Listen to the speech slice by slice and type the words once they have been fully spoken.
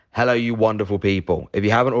Hello, you wonderful people. If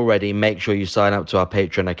you haven't already, make sure you sign up to our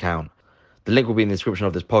Patreon account. The link will be in the description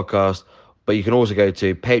of this podcast, but you can also go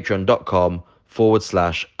to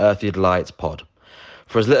patreon.com/Earthy Delights Pod.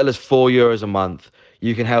 For as little as €4 a month,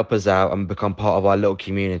 you can help us out and become part of our little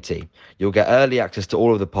community. You'll get early access to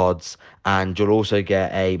all of the pods, and you'll also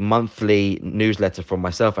get a monthly newsletter from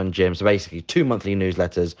myself and Jim. So basically, two monthly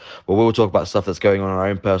newsletters where we'll talk about stuff that's going on in our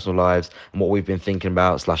own personal lives and what we've been thinking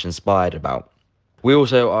about/inspired about. We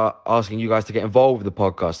also are asking you guys to get involved with the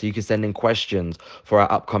podcast. So you can send in questions for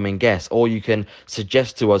our upcoming guests, or you can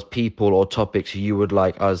suggest to us people or topics you would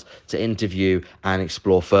like us to interview and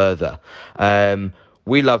explore further.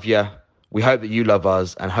 We love you. We hope that you love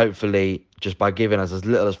us, and hopefully, just by giving us as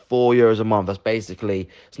little as €4 a month, that's basically,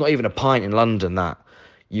 it's not even a pint in London, that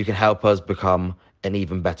you can help us become an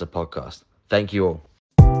even better podcast. Thank you all.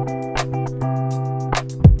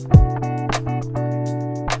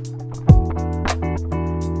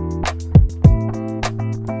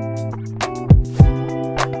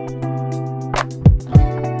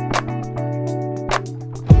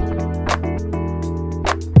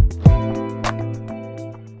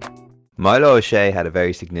 Milo O'Shea had a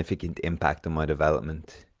very significant impact on my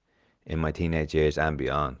development in my teenage years and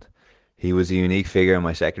beyond. He was a unique figure in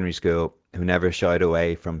my secondary school who never shied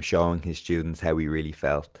away from showing his students how he really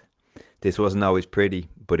felt. This wasn't always pretty,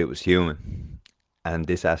 but it was human. And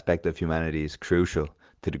this aspect of humanity is crucial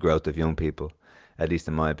to the growth of young people, at least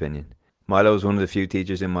in my opinion. Milo was one of the few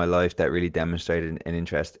teachers in my life that really demonstrated an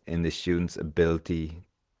interest in the student's ability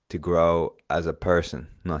to grow as a person,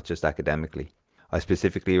 not just academically. I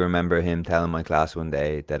specifically remember him telling my class one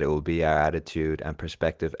day that it will be our attitude and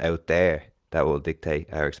perspective out there that will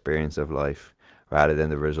dictate our experience of life rather than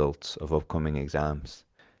the results of upcoming exams.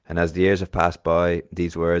 And as the years have passed by,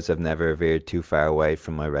 these words have never veered too far away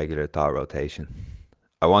from my regular thought rotation.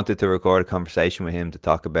 I wanted to record a conversation with him to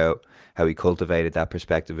talk about how he cultivated that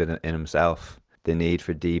perspective in himself, the need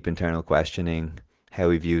for deep internal questioning, how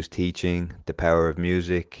he views teaching, the power of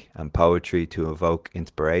music and poetry to evoke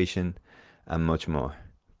inspiration, and much more.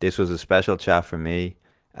 This was a special chat for me,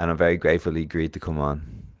 and I'm very grateful he agreed to come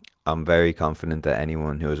on. I'm very confident that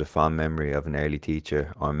anyone who has a fond memory of an early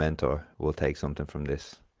teacher or mentor will take something from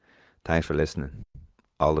this. Thanks for listening.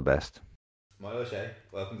 All the best. Milo O'Shea,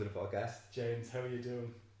 welcome to the podcast. James, how are you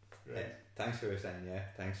doing? Great. Thanks for saying yeah.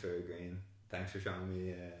 Thanks for agreeing. Thanks for showing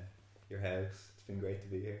me your house. It's been great to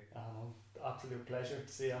be here. Absolute pleasure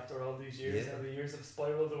to see after all these years how the years have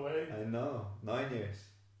spiraled away. I know. 9 years.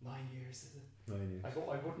 9 years, is it? 9 years. I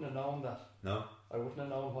wouldn't have known that. No? I wouldn't have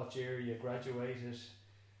known what year you graduated.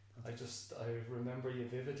 I remember you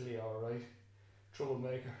vividly, alright.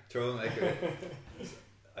 Troublemaker.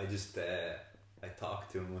 I talk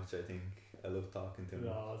too much, I think. I love talking too much.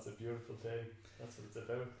 No, it's a beautiful thing. That's what it's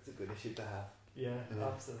about. It's a good issue to have. Yeah,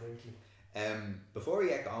 absolutely. Before we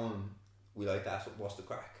get going, we like to ask what's the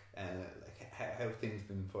crack? How have things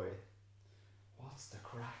been for you? What's the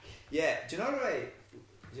crack? Yeah, do you know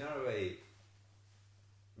the way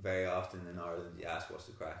very often in Ireland you ask what's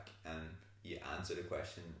the crack and you answer the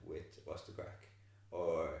question with what's the crack,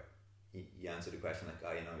 or you answer the question like,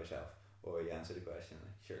 oh, you know yourself, or you answer the question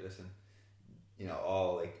like, sure, listen,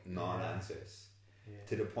 all like non-answers. Yeah.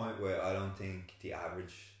 To the point where I don't think the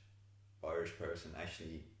average Irish person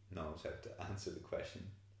actually knows how to answer the question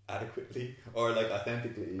adequately or like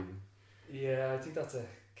authentically even. Yeah, I think that's a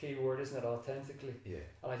key word, isn't it? Authentically. Yeah.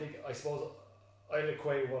 And I suppose I'd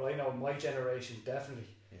equate what I know, my generation definitely.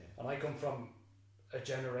 Yeah. And I come from a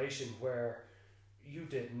generation where you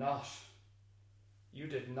did not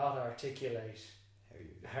articulate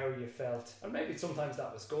how you felt, and maybe sometimes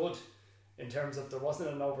that was good in terms of there wasn't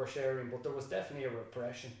an oversharing, but there was definitely a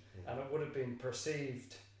repression, and it would have been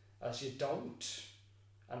perceived as you don't,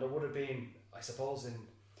 and there would have been, I suppose,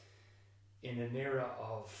 in an era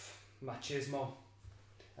of machismo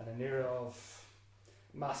and an era of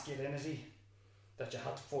masculinity, that you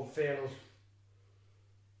had to fulfill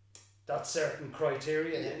that certain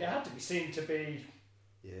criteria, and you had to be seen to be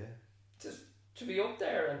to be up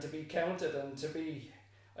there and to be counted and to be,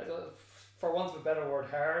 for want of a better word,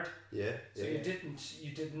 hard. So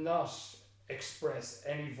you did not express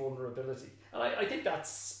any vulnerability, and I think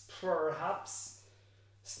that's perhaps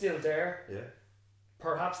still there.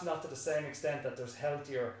 Perhaps not to the same extent that there's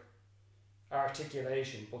healthier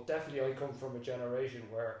articulation, but definitely I come from a generation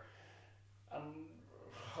where, and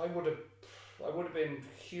I would have been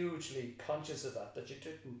hugely conscious of that you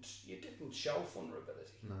didn't show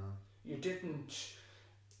vulnerability. No. You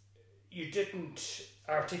didn't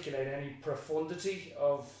articulate any profundity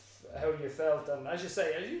of how you felt, and as you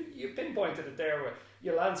say, you pinpointed it there, where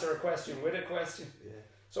you'll answer a question with a question.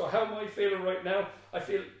 So how am I feeling right now? I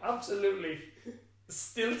feel absolutely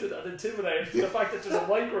stilted and intimidated. The fact that there's a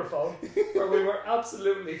microphone where we were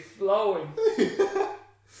absolutely flowing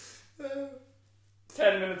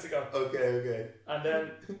 10 minutes ago. Okay. And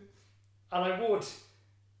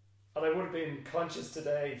I would have been conscious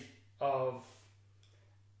today of,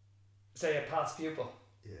 say, a past pupil.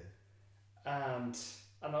 Yeah. And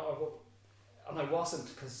I wasn't,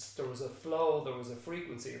 because there was a flow, there was a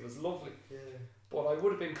frequency, it was lovely. Yeah. But I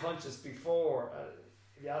would have been conscious before,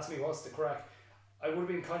 if you ask me what's the crack, I would have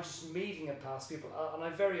been conscious meeting a past pupil, and I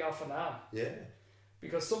very often am. Yeah.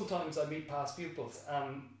 Because sometimes I meet past pupils,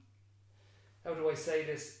 and how do I say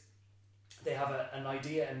this? They have an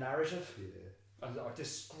idea, a narrative, or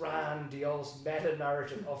this grandiose meta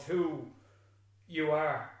narrative of who you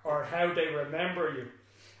are, or how they remember you.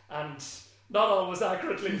 And not always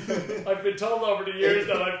accurately. I've been told over the years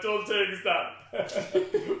that I've done things that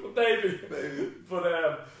maybe.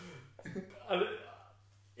 But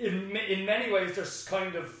and in many ways there's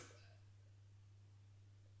kind of,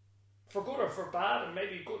 for good or for bad, and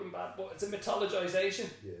maybe good and bad, but it's a mythologization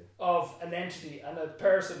of an entity and a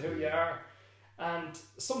person who you are. And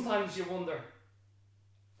sometimes you wonder,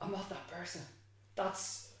 I'm not that person.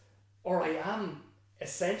 Or I am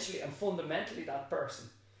essentially and fundamentally that person.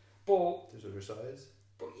 But there's other sides.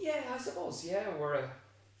 But yeah, I suppose,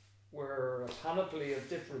 we're a panoply of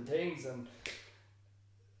different things, and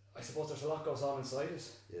I suppose there's a lot goes on inside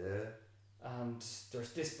us. Yeah. And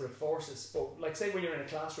there's disparate forces. But like, say when you're in a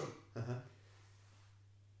classroom,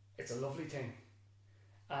 it's a lovely thing.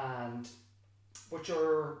 But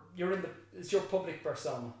it's your public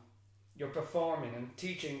persona. You're performing, and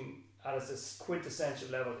teaching at its quintessential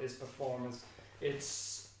level is performance.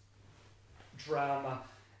 It's drama.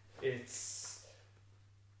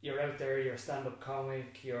 You're out there, you're a stand-up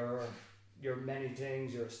comic, you're many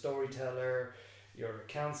things, you're a storyteller, you're a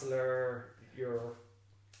counsellor, I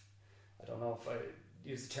don't know if I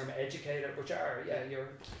use the term educator, but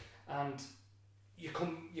and you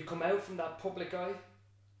come out from that public eye,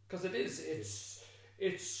 because there's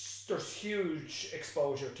huge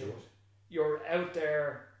exposure to it. You're out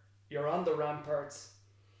there, you're on the ramparts,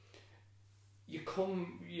 you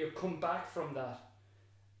come back from that.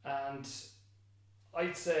 And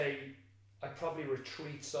I'd say I probably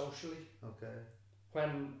retreat socially. Okay.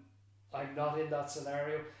 When I'm not in that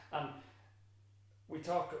scenario. And we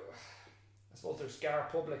talk, I suppose there's Gar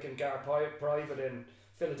Public and Gar Private in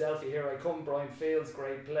Philadelphia. Here I Come, Brian Fields,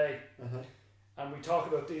 great play. And we talk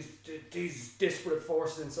about these disparate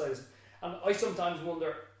forces inside us. And I sometimes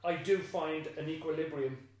wonder, I do find an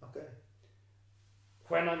equilibrium. Okay.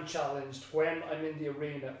 When I'm challenged, when I'm in the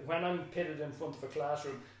arena, when I'm pitted in front of a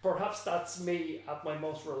classroom, perhaps that's me at my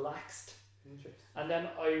most relaxed. Interesting. And then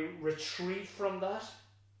I retreat from that,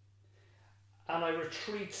 and I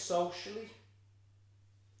retreat socially.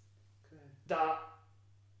 Okay. That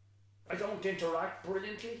I don't interact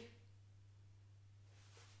brilliantly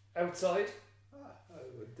outside. I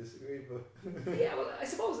would disagree, but yeah, well, I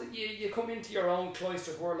suppose that you come into your own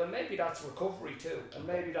cloistered world, and maybe that's recovery too, and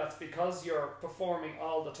maybe that's because you're performing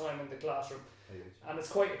all the time in the classroom, and it's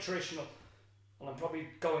quite attritional. And I'm probably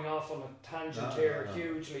going off on a tangent here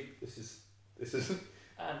hugely. This is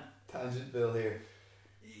and tangent bill here.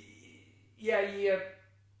 Yeah,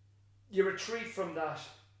 you retreat from that,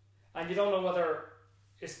 and you don't know whether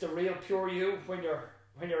it's the real pure you when you're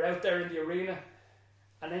out there in the arena,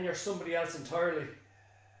 and then you're somebody else entirely.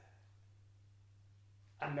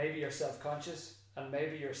 And maybe you're self-conscious, and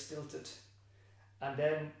maybe you're stilted, and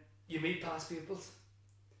then you meet past pupils,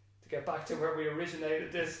 to get back to where we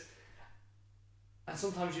originated this, and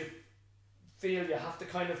sometimes you feel you have to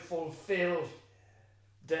kind of fulfill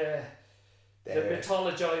the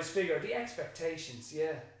mythologized figure, the expectations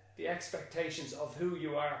of who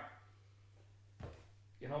you are.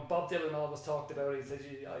 You know, Bob Dylan always talked about it. He said,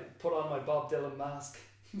 I put on my Bob Dylan mask.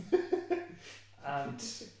 And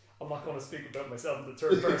I'm not going to speak about myself in the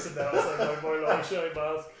third person now, so my Milo shine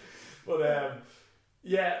mask. But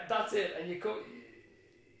yeah, that's it. And you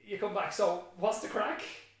come back. So what's the crack?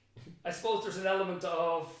 I suppose there's an element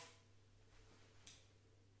of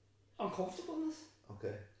uncomfortableness.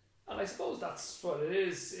 Okay. And I suppose that's what it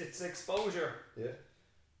is. It's exposure. Yeah.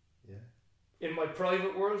 In my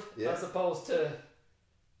private world, as opposed to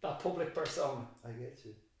that public persona. I get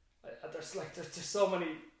you. There's so many.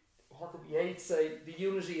 What would Yeats say? The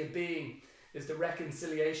unity of being is the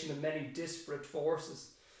reconciliation of many disparate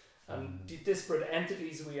forces and the disparate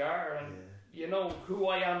entities we are. And you know, who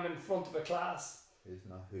I am in front of a class is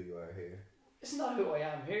not who you are here. It's not who I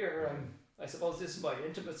am here. I suppose this is my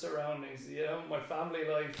intimate surroundings. You know, my family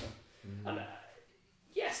life, and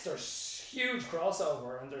yes, there's huge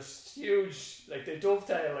crossover, and there's huge, like, they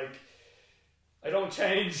dovetail, like, I don't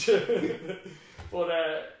change. But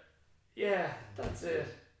yeah, that's it.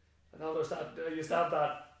 I know there's that, I used to have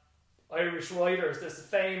that Irish Writers, there's a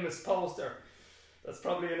famous poster that's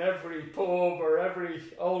probably in every pub or every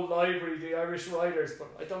old library, the Irish Writers, but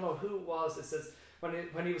I don't know who it was. It says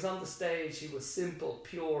when he was on the stage, he was simple,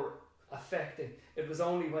 pure, affecting. It was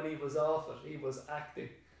only when he was off it, he was acting.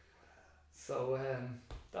 So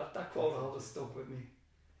that quote always stuck with me.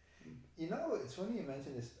 You know, it's funny you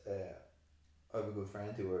mentioned this. I have a good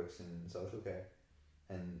friend who works in social care,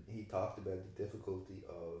 and he talked about the difficulty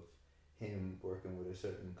of him working with a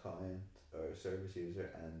certain client or a service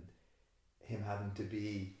user, and him having to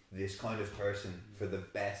be this kind of person for the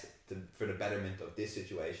for the betterment of this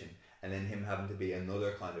situation, and then him having to be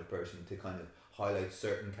another kind of person to kind of highlight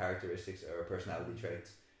certain characteristics or personality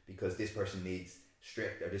traits, because this person needs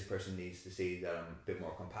strict, or this person needs to see that I'm a bit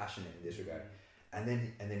more compassionate in this regard. And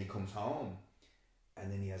then he comes home,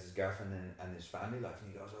 and then he has his girlfriend and his family life,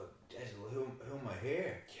 and he goes, oh, Jesus, well, who am I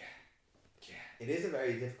here? Yeah. It is a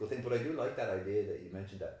very difficult thing, but I do like that idea that you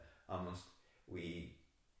mentioned, that almost we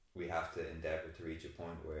have to endeavour to reach a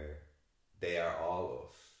point where they are all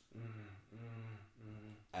us,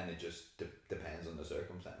 and it just depends on the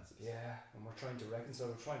circumstances. Yeah, and we're trying to reconcile,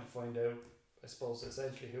 we're trying to find out, I suppose,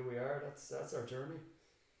 essentially who we are. That's our journey.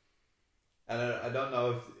 And I don't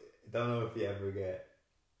know if you ever get,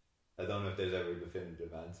 I don't know if there's ever a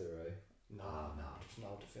definitive answer, right? No, there's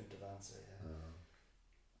no definitive answer. Yeah. No.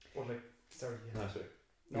 But like, sorry. Yeah. No, sorry.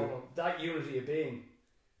 No, that unity of being.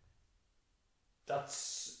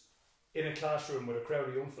 That's in a classroom with a crowd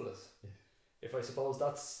of young fellas. Yeah. If I suppose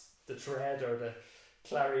that's the thread or the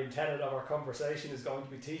clarion tenet of our conversation is going to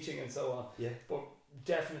be teaching and so on. Yeah. But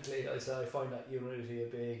definitely, I find that unity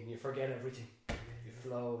of being. You forget everything. You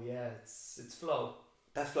flow. Yeah, it's flow.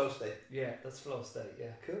 That's flow state. Yeah, that's flow state.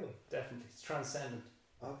 Yeah. Cool. Definitely, it's transcendent.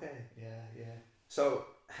 Okay. Yeah. So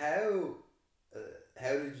how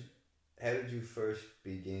did you first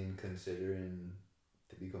begin considering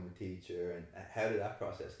to become a teacher, and how did that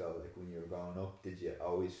process go? Like, when you were growing up, did you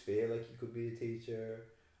always feel like you could be a teacher,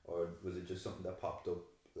 or was it just something that popped up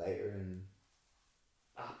later? And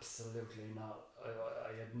absolutely not.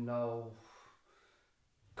 I had no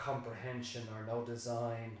comprehension or no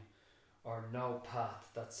design or no path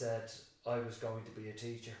that said I was going to be a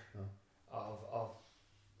teacher.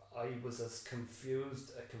 I was a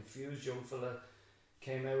confused young fella,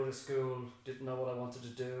 came out of school, didn't know what I wanted to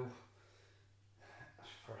do,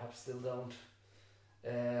 perhaps still don't.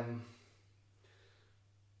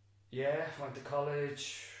 Went to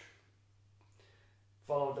college,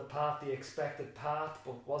 followed the expected path,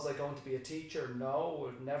 but was I going to be a teacher?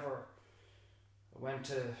 No, never. I went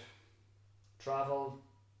to travel,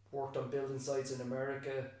 worked on building sites in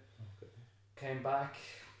America, came back,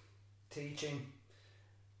 teaching,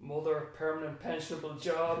 mother, permanent pensionable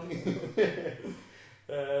job,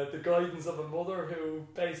 the guidance of a mother who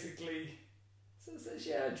basically says,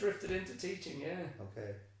 yeah, I drifted into teaching, yeah.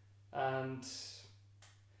 Okay. And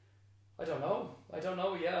I don't know,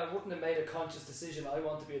 yeah, I wouldn't have made a conscious decision I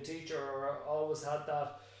want to be a teacher, or I always had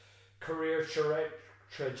that career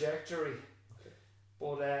trajectory. Okay.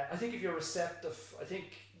 But I think if you're receptive, but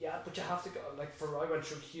you have to go, I went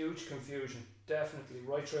through huge confusion, definitely,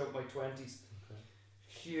 right throughout my 20s. Okay.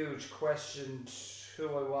 Huge, questioned who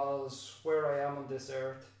I was, where I am on this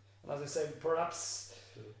earth. And as I said, perhaps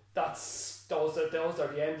those are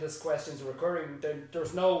the endless questions recurring.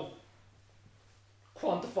 There's no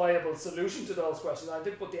quantifiable solution to those questions, I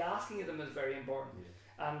think, but the asking of them is very important.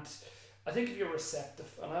 Yeah. And I think if you're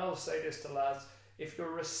receptive, and I always say this to lads, if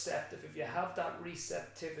you're receptive, if you have that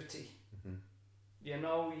receptivity, you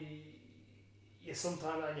know, you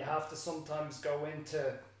sometimes, and you have to sometimes go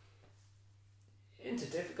into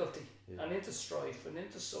difficulty, and into strife and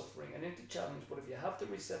into suffering and into challenge, but if you have the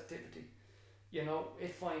receptivity, you know,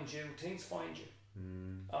 it finds you, things find you.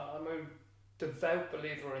 I'm a devout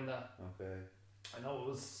believer in that. Okay. I know it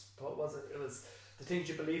was the things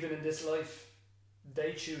you believe in this life,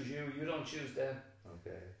 they choose you, you don't choose them.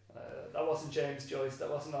 Okay. That wasn't James Joyce, that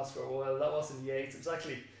wasn't Oscar Wilde, that wasn't Yeats, it was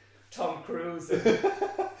actually Tom Cruise.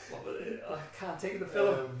 I can't think of the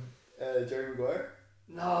film. Jerry Maguire?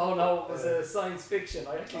 No, it was a science fiction.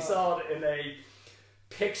 I actually saw it in a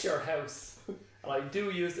picture house, and I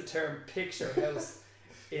do use the term picture house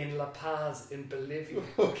in La Paz in Bolivia.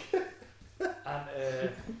 Okay.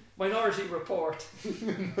 And Minority Report,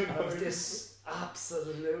 and it was this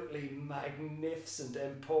absolutely magnificent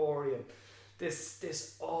emporium,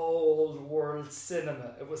 this old world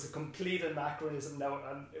cinema. It was a complete anachronism now,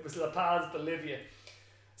 and it was La Paz, Bolivia.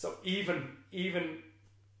 So even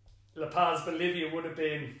La Paz, Bolivia would have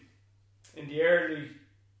been in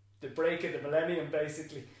the break of the millennium,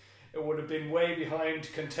 basically. It would have been way behind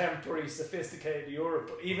contemporary, sophisticated Europe.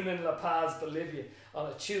 But even in La Paz, Bolivia,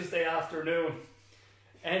 on a Tuesday afternoon,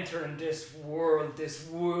 entering this world, this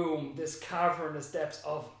womb, this cavernous depths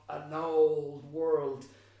of an old world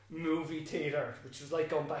movie theatre, which was like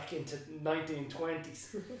going back into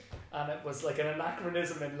 1920s. And it was like an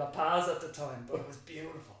anachronism in La Paz at the time, but it was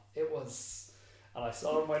beautiful. It was, and I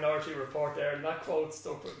saw a Minority Report there, and that quote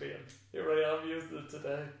stuck with me, and here I am using it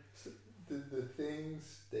today. The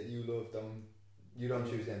things that you love you don't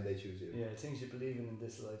choose them, they choose you. Yeah, things you believe in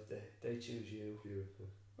this life, they choose you. Beautiful.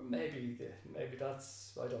 Or maybe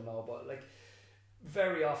that's, I don't know, but like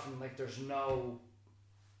very often, like there's no,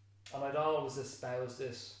 and I'd always espouse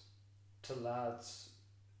this to lads,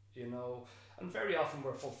 you know, and very often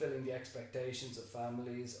we're fulfilling the expectations of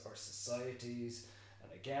families or societies,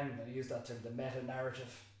 and again I use that term, the meta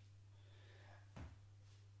narrative,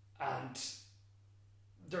 and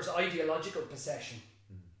there's ideological possession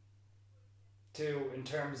too, in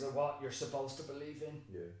terms of what you're supposed to believe in.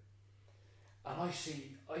 Yeah. And I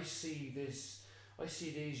see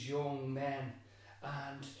these young men,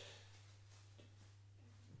 and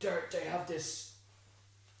they have this,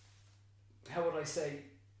 how would I say,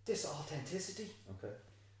 this authenticity. Okay.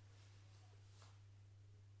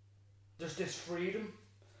 There's this freedom.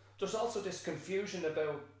 There's also this confusion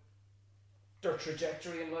about their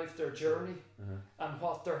trajectory in life, their journey, and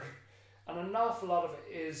what they're, and an awful lot of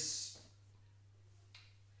it is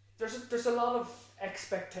there's a lot of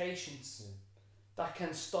expectations that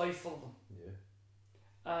can stifle them.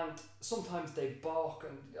 Yeah. And sometimes they balk,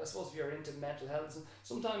 and I suppose if you're into mental health,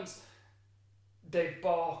 sometimes they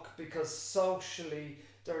balk because socially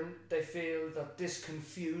they feel that this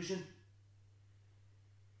confusion,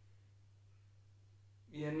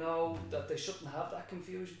 you know, that they shouldn't have that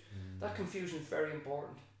confusion. That confusion is very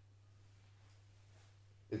important.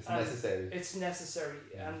 It's necessary. It's necessary,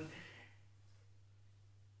 and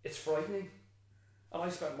it's frightening. And I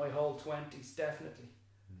spent my whole 20s, definitely.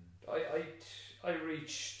 I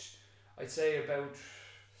reached, I'd say about,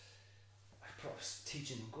 I was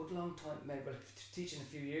teaching a good long time, maybe teaching a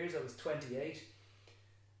few years, I was 28.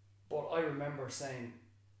 But I remember saying,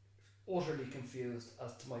 utterly confused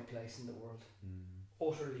as to my place in the world.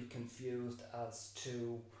 Utterly confused as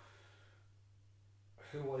to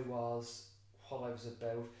who I was, what I was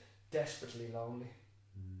about, desperately lonely.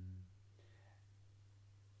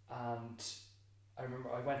 And I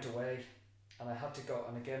remember I went away, and I had to go,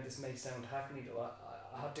 and again this may sound hackneyed,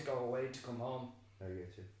 I had to go away to come home. I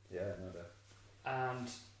get you. Yeah, I know that. And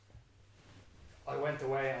I went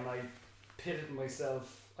away and I pitted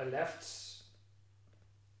myself, I left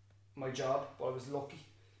my job, but I was lucky.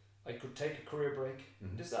 I could take a career break.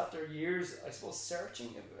 This after years, I suppose,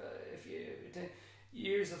 searching,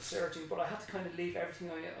 years of searching, but I had to kind of leave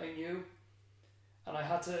everything I knew, and I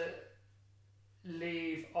had to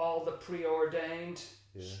leave all the preordained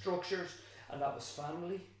structures, and that was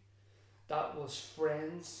family, that was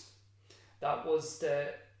friends, that was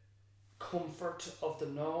the comfort of the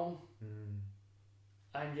known,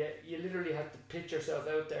 and yet you literally had to pitch yourself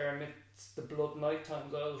out there amidst the blood night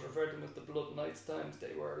times. I always referred to them as the blood nights times.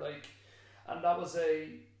 They were like, and that was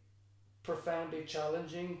a profoundly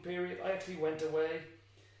challenging period. I actually went away,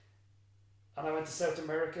 and I went to South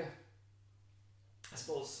America, I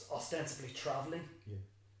suppose ostensibly travelling,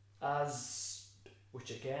 as,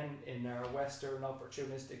 which again in our Western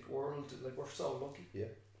opportunistic world, like, we're so lucky.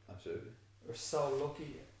 Yeah, absolutely. We're so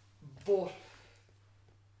lucky. But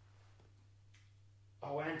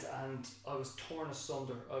I went and I was torn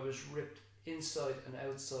asunder. I was ripped inside and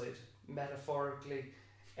outside, metaphorically,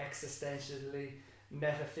 existentially,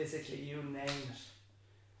 metaphysically, you name it.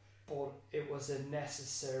 But it was a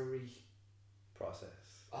necessary process.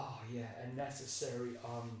 Oh yeah, a necessary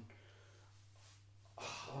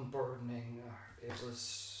unburdening. It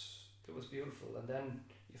was beautiful, and then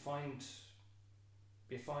you find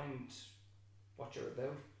what you're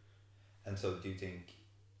about. And so, do you think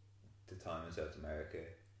the time in South America,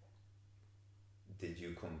 did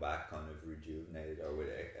you come back kind of rejuvenated, or with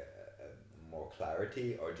a more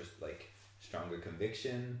clarity, or just like stronger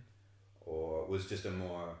conviction, or was just a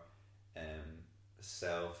more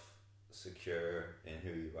self-secure in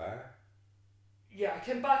who you are? Yeah, I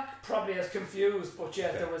came back probably as confused, but yeah,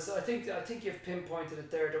 Okay. there was. I think you've pinpointed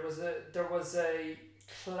it there. There was a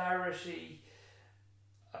clarity.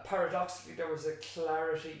 Paradoxically, there was a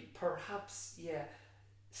clarity. Perhaps, yeah,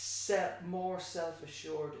 more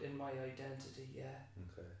self-assured in my identity. Yeah,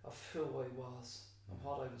 Okay. of who I was and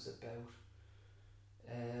what I was about.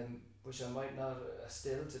 which I might not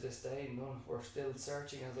still to this day. No, we're still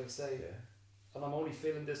searching, as I say, and I'm only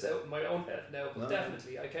feeling this out in my own head now. But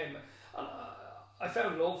definitely, I came and I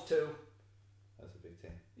found love too. That's a big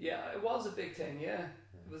thing. Yeah, it was a big thing. Yeah,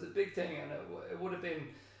 it was a big thing, and it would have been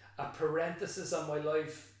a parenthesis on my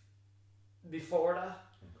life before that.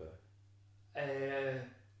 Okay.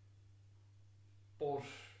 But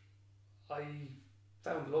I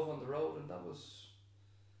found love on the road, and that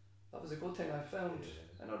was a good thing. I found.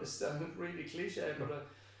 I know this sounds really cliche, but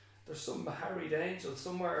there's some harried angel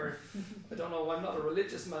somewhere. I don't know. I'm not a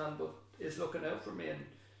religious man, but is looking out for me, and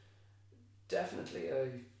definitely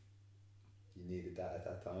you needed that at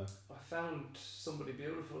that time. I found somebody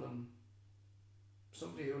beautiful and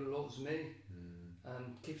somebody who loves me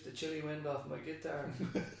and keeps the chilly wind off my guitar.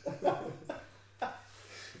 I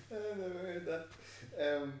never heard that.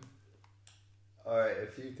 Alright, a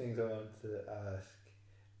few things I want to ask.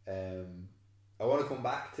 I want to come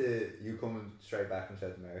back to you coming straight back from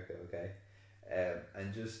South America, okay?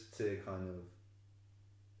 And just to kind of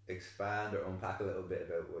expand or unpack a little bit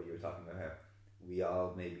about what you were talking about, how we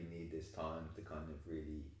all maybe need this time to kind of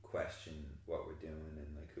really question what we're doing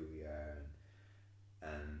and like who we are,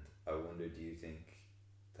 and I wonder, do you think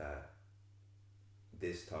that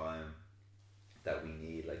this time that we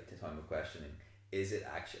need, like the time of questioning, is it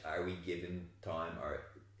actually, are we given time, or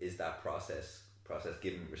is that process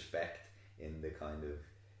given respect in the kind of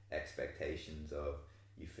expectations of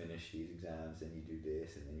you finish these exams and you do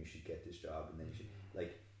this and then you should get this job and then you should,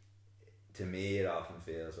 like, to me it often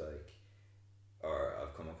feels like, or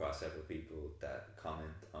I've come across several people that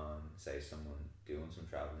comment on, say, someone doing some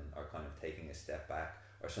traveling or kind of taking a step back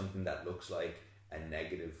or something that looks like a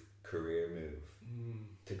negative career move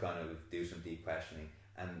to kind of do some deep questioning,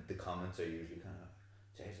 and the comments are usually kind of,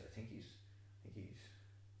 Jason, I think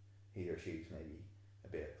he or she's maybe a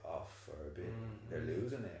bit off, or a bit they're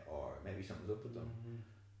losing it, or maybe something's up with them.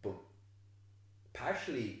 But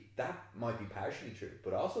partially that might be partially true,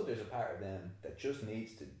 but also there's a part of them that just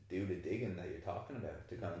needs to do the digging that you're talking about,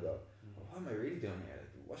 to kind of go, well, what am I really doing here?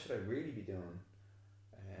 Like, what should I really be doing?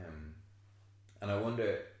 And I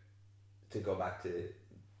wonder, to go back to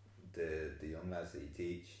the young lads that you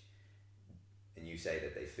teach, and you say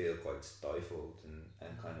that they feel quite stifled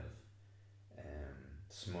and kind of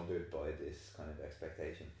smothered by this kind of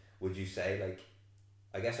expectation. Would you say, like,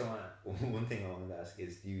 I guess one thing I want to ask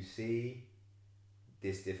is, do you see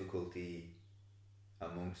this difficulty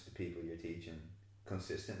amongst the people you're teaching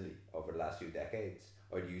consistently over the last few decades,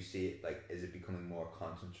 or do you see it, like, is it becoming more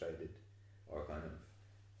concentrated or kind of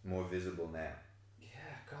more visible now?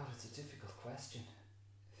 Yeah, God, it's a difficult question.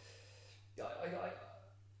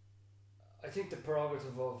 I think the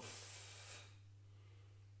prerogative of,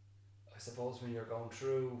 I suppose, when you're going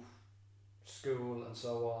through school and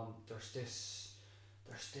so on, there's this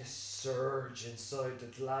surge inside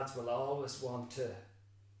that lads will always want to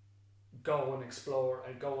go and explore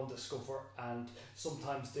and go and discover, and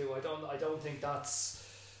sometimes do. I don't think that's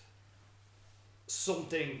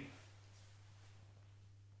something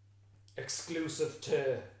exclusive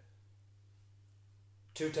to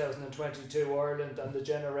 2022 Ireland and the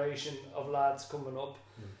generation of lads coming up.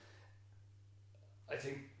 I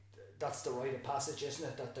think that's the rite of passage, isn't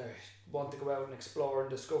it? That they want to go out and explore and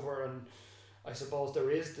discover, and I suppose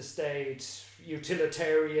there is the staid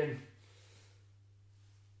utilitarian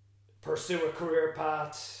pursue a career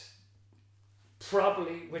path,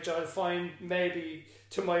 probably, which I'll find maybe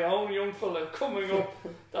to my own young fella coming up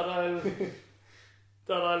that I'll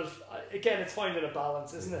again, it's finding a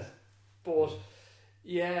balance, isn't it? But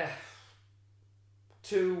yeah,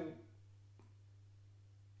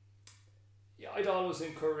 I'd always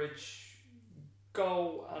encourage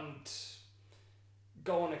go and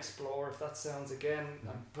explore. If that sounds, again,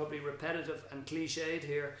 I'm probably repetitive and cliched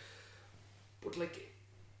here, but like,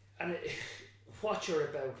 and what you're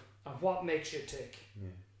about and what makes you tick.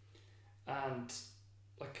 And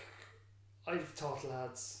like, I've taught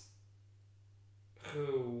lads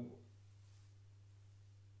who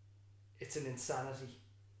it's an insanity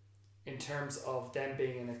in terms of them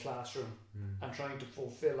being in a classroom and trying to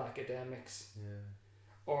fulfill academics,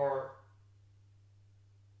 or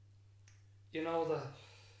you know, they're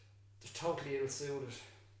totally ill-suited.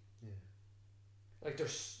 Like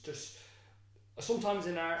there's sometimes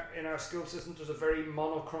in our school system there's a very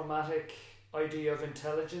monochromatic idea of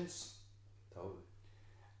intelligence. Totally.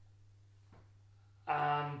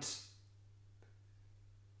 And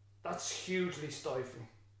that's hugely stifling.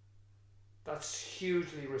 That's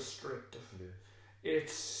hugely restrictive.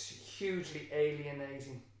 It's hugely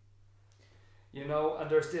alienating. You know, and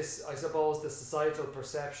there's this, I suppose, the societal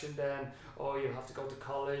perception then, oh, you have to go to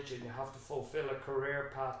college and you have to fulfill a career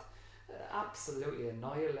path. Absolutely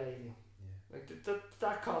annihilating. Yeah. Like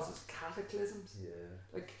that causes cataclysms. Yeah.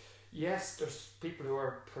 Like, yes, there's people who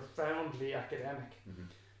are profoundly academic. Mm-hmm.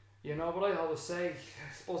 You know, but I always say,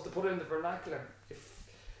 I suppose to put it in the vernacular, if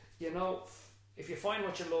you know, if you find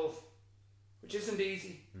what you love, which isn't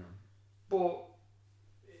easy, but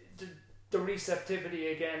the receptivity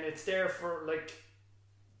again, it's there for, like,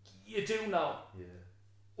 you do know. Yeah.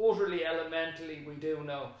 Utterly elementally, we do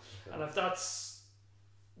know. Okay. And if that's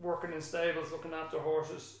working in stables, looking after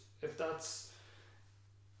horses, if that's,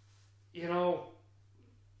 you know,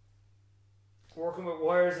 working with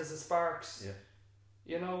wires as a sparks,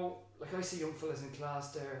 you know, like I see young fellas in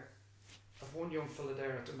class there. I've one young fella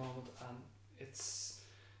there at the moment, and it's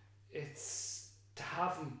to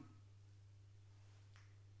have him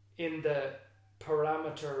in the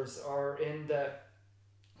parameters or in the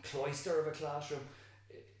cloister of a classroom,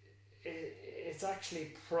 it's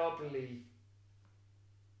actually probably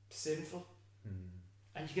sinful.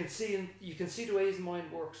 And you can see the way his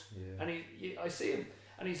mind works. Yeah. And I see him,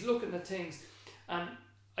 and he's looking at things, and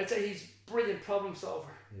I'd say he's a brilliant problem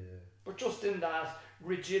solver. Yeah. But just in that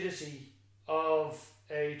rigidity of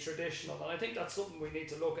a traditional, and I think that's something we need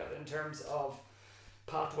to look at in terms of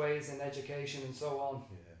pathways in education and so on.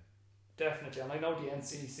 Yeah. Definitely. And I know the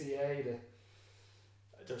NCCA,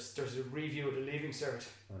 there's a review of the Leaving Cert.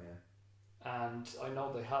 Oh yeah. And I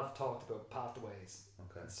know they have talked about pathways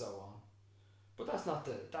and so on. But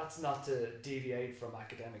that's not to deviate from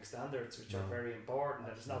academic standards, which are very important.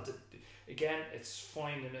 And it's not to, again, it's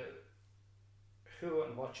finding out who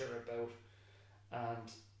and what you're about,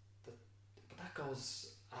 and but that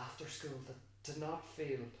goes after school. To not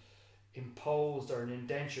feel imposed or an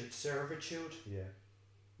indentured servitude. Yeah.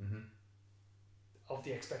 Mm-hmm. Of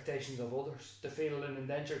the expectations of others, to feel an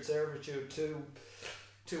indentured servitude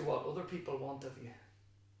to what other people want of you,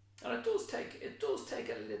 and it does take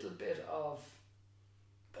a little bit of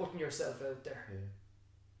putting yourself out there,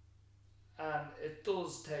 and it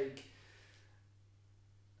does take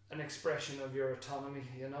an expression of your autonomy,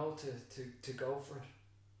 you know, to go for it,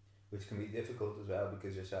 which can be difficult as well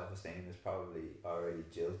because your self-esteem is probably already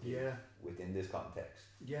jilted within this context.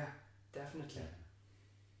 Yeah, definitely.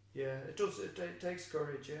 Yeah, it does. It takes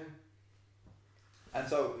courage, yeah. And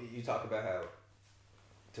so you talk about how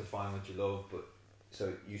to find what you love, but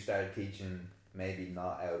so you started teaching maybe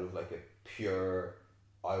not out of like a pure,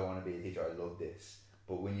 I want to be a teacher, I love this.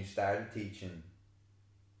 But when you started teaching,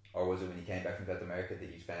 or was it when you came back from South America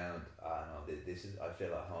that you found, no, this is, I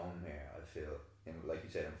feel at home here, I feel, like you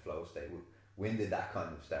said, in flow state. When did that kind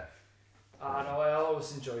of start? No, I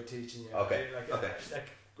always enjoyed teaching. Yeah. Okay. Like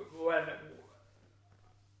when,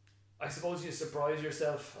 I suppose you surprise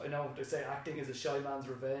yourself. I know they say acting is a shy man's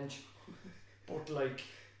revenge, but like,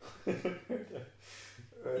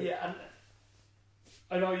 right. Yeah, and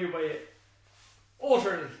I know you may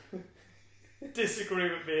utterly disagree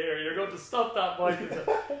with me here. You're going to stop that,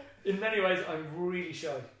 Michael. In many ways, I'm really shy.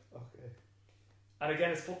 Okay. And again,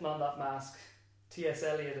 it's putting on that mask. T.S.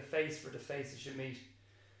 Eliot, a face for the faces you meet.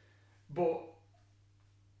 But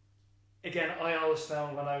again, I always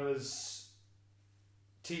found when I was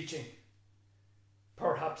teaching,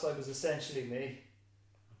 perhaps I was essentially me,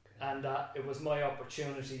 and that it was my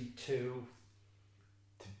opportunity to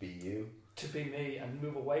be you, to be me, and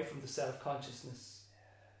move away from the self-consciousness,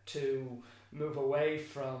 to move away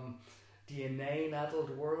from the inane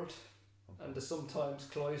adult world and the sometimes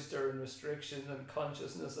cloister and restriction and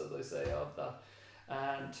consciousness, as I say, of that.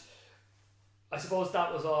 And I suppose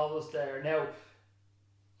that was always there. Now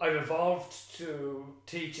I've evolved to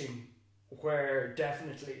teaching where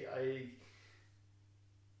definitely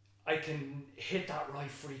I can hit that right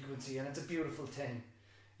frequency, and it's a beautiful thing.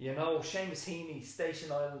 You know, Seamus Heaney, Station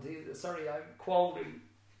Island, sorry, I'm quoting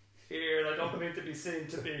here, and I don't mean to be seen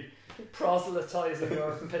to be proselytizing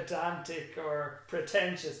or pedantic or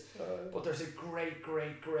pretentious, but there's a great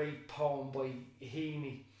poem by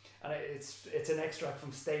Heaney, and it's an extract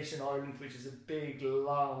from Station Island, which is a big,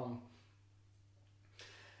 long,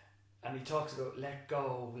 and he talks about let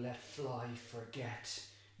go, let fly, forget.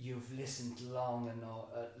 You've listened long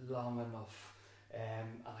enough.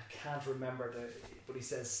 And I can't remember but he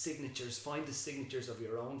says signatures. Find the signatures of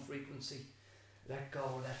your own frequency. Let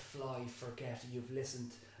go, let fly, forget. You've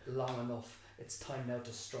listened long enough. It's time now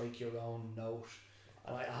to strike your own note.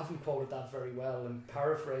 And I haven't quoted that very well. I'm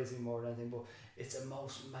paraphrasing more than anything, but it's a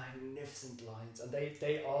most magnificent lines, and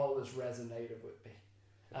they always resonated with me.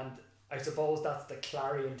 And I suppose that's the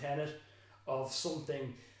clarion tenet of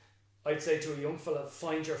something. I'd say to a young fella,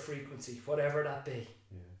 find your frequency, whatever that be.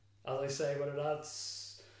 Yeah. as I say, whether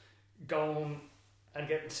that's going and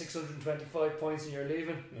getting 625 points and you're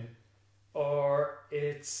leaving, or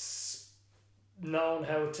it's knowing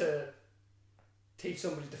how to teach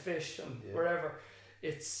somebody to fish and wherever.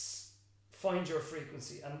 It's find your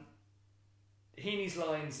frequency, and Heaney's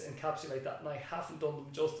lines encapsulate that, and I haven't done them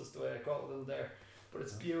justice the way I quoted them there, but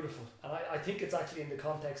it's beautiful. And I think it's actually in the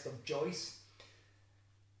context of Joyce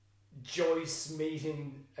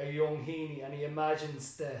meeting a young Heaney, and he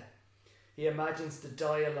imagines the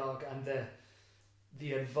dialogue and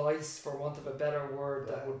the advice, for want of a better word,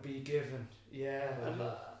 that would be given.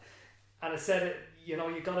 And it said it, you know,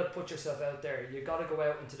 you got to put yourself out there, you got to go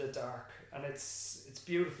out into the dark, and it's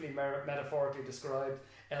beautifully metaphorically described.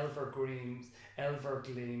 Elver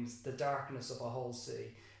gleams, the darkness of a whole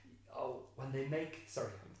sea.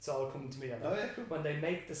 It's all coming to me now. When they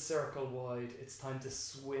make the circle wide, it's time to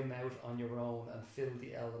swim out on your own and fill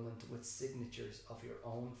the element with signatures of your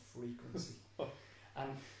own frequency.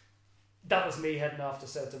 And that was me heading off to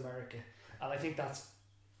South America, and I think that's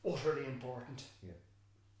utterly important.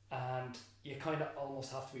 And you kind of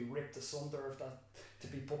almost have to be ripped asunder of that to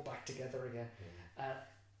be put back together again.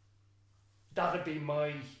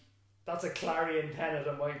 That's a clarion tenet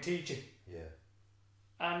of my teaching.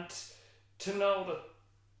 And to know that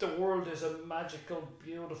the world is a magical,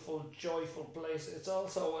 beautiful, joyful place, it's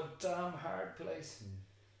also a damn hard place.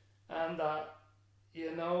 And that,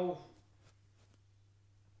 you know,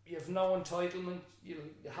 you've no entitlement,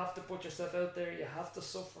 you have to put yourself out there, you have to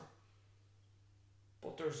suffer.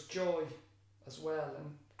 But there's joy as well,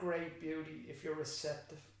 and great beauty if you're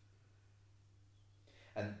receptive.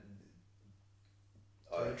 And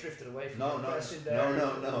I drifted away from the question there. No.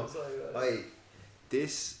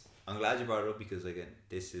 I'm glad you brought it up, because again,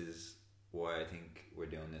 this is why I think we're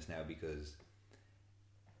doing this now, because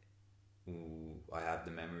I have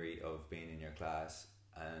the memory of being in your class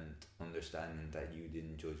and understanding that you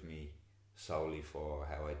didn't judge me solely for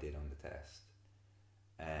how I did on the test,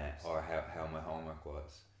 or how my homework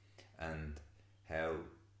was, and how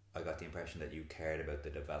I got the impression that you cared about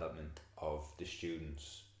the development of the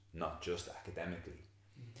students, not just academically.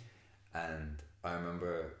 And I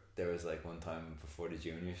remember there was like one time before the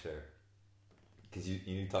junior cert, because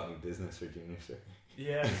you taught me business for junior cert.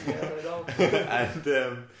 Yeah, I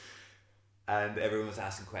know. And everyone was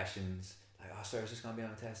asking questions like, "Oh, sir, is this going to be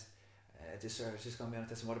on a test? This, sir, is this going to be on a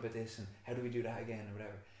test? And what about this? And how do we do that again? Or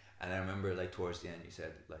whatever." And I remember, like, towards the end, you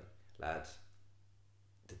said, like, "Lads,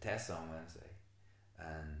 the test's on Wednesday,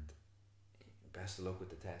 and best of luck with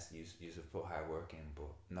the test. You have put hard work in,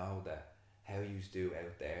 but know that how you do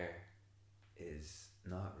out there is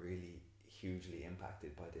not really hugely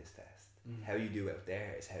impacted by this test. How you do out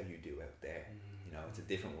there is how you do out there. You know, it's a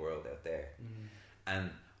different world out there."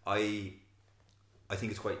 And I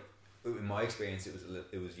think it's quite, in my experience,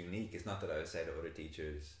 it was unique. It's not that I would say that other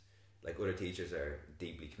teachers are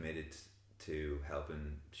deeply committed to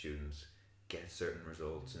helping students get certain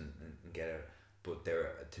results and get out, but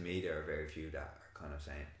to me there are very few that are kind of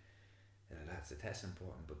saying, you know, that's the test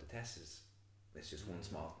important, but the test it's just one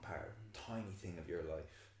small part, tiny thing of your life,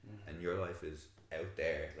 and your life is out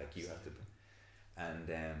there, like you have to. And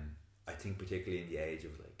I think particularly in the age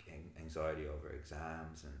of like anxiety over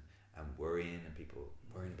exams and worrying, and people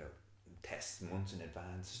worrying about tests months in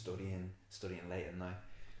advance, studying late at night,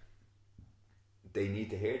 they need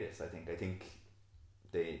to hear this. I think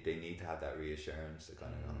they need to have that reassurance to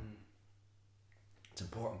kind of go, it's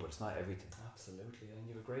important, but it's not everything. Absolutely, and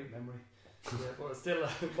you have a great memory. Yeah, but still,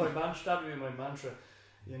 my mantra, that would be my mantra.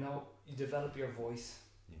 You know, you develop your voice.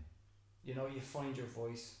 You know, you find your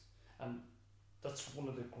voice, and that's one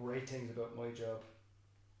of the great things about my job.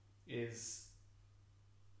 Is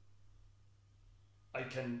I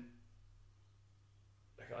can.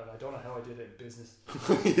 I don't know how I did it in business. It's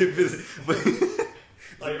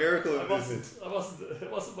a miracle of business. It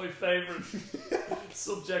wasn't my favourite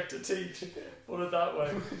subject to teach, put it that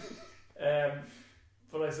way.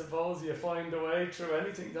 But I suppose you find a way through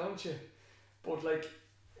anything, don't you? But like,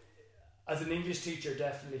 as an English teacher,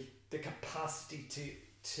 definitely the capacity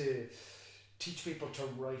to teach people to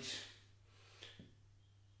write,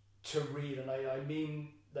 to read, and I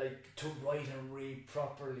mean like to write and read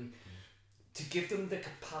properly, to give them the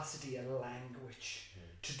capacity and language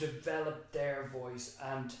to develop their voice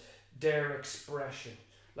and their expression.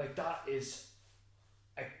 Like, that is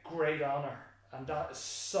a great honour, and that is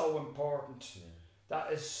so important.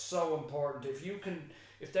 That is so important. If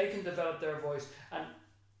they can develop their voice, and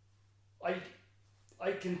I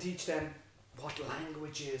can teach them what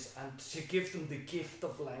language is, and to give them the gift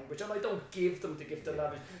of language. And I don't give them the gift of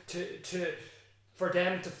language, for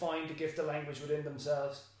them to find the gift of language within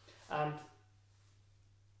themselves. And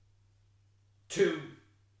to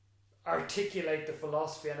articulate the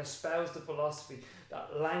philosophy and espouse the philosophy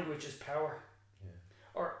that language is power.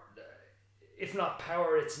 Or if not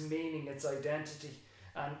power, it's meaning, it's identity.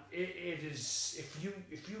 And it is, if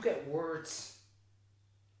you get words,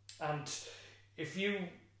 and if you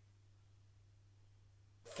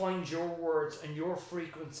find your words and your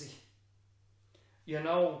frequency,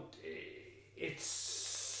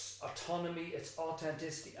 it's autonomy, it's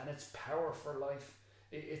authenticity, and it's power for life.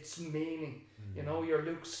 It's meaning. You're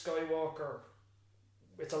Luke Skywalker.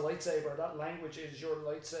 It's a lightsaber. That language is your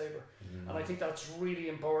lightsaber. And I think that's really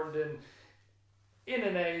important in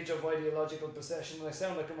an age of ideological possession. And I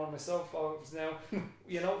sound like I'm on my soapbox now.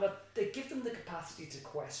 That they give them the capacity to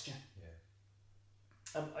question.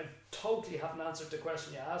 And I totally haven't answered the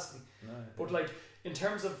question you asked me. No, but in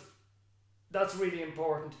terms of, that's really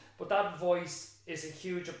important. But that voice is a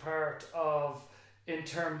huge part of, in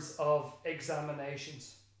terms of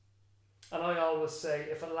examinations. And I always say,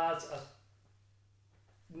 if a lad's at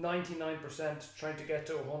 99% trying to get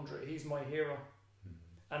to 100, he's my hero.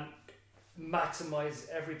 And maximise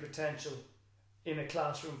every potential in a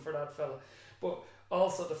classroom for that fella. But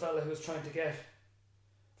also the fella who's trying to get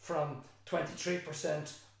from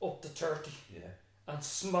 23% up to 30, and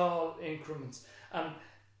small increments, and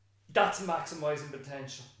that's maximising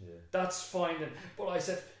potential. That's finding. But I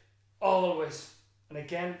said always, and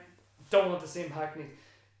again, don't want to seem hackneyed,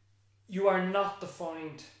 you are not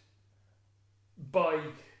defined by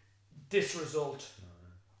this result,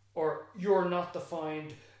 or you're not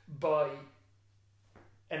defined by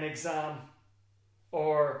an exam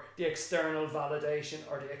or the external validation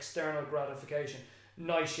or the external gratification.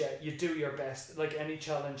 Nice, yeah, you do your best. Like any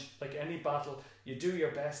challenge, like any battle, you do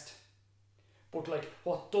your best. But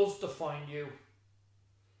what does define you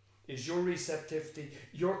is your receptivity,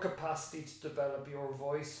 your capacity to develop your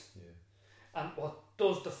voice. And what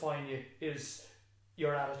does define you is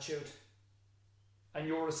your attitude and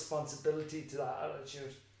your responsibility to that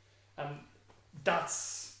attitude. And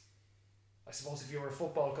that's, I suppose, if you were a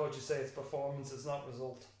football coach, you say it's performance, it's not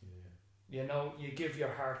result. You give your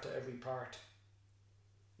heart to every part.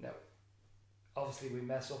 Now, obviously we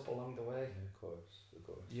mess up along the way. Of course.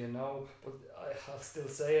 But I'll still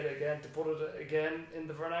say it again, to put it again in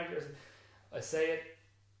the vernacular. I say it,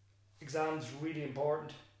 exams really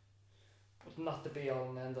important, but not the be all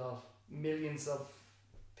and end all. Millions of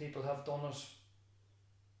people have done it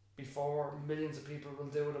before. Millions of people will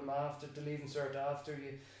do them after, the leaving cert after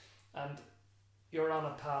you. And you're on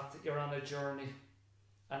a path, you're on a journey.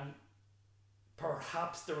 And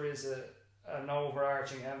perhaps there is an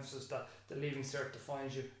overarching emphasis that the leaving cert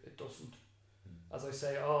defines you. It doesn't. As I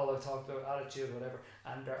say, I talk about attitude, whatever,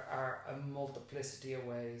 and there are a multiplicity of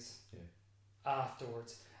ways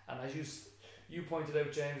afterwards. And as you pointed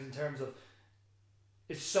out, James, in terms of,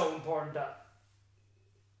 it's so important that,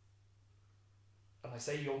 and I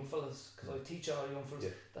say young fellas because I teach all young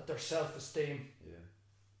fellas, that their self-esteem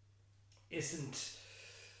isn't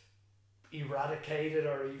eradicated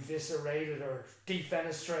or eviscerated or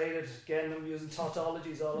defenestrated. Again, I'm using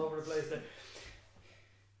tautologies all over the place there.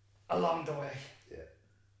 Along the way.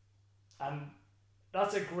 And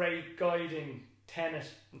that's a great guiding tenet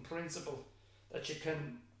and principle that you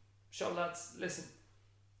can show lads, listen,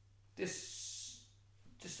 this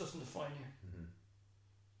doesn't define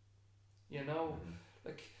you.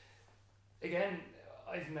 Again,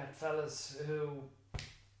 I've met fellas who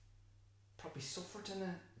probably suffered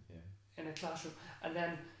in a classroom, and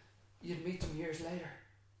then you'd meet them years later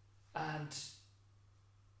and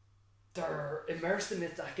they're immersed in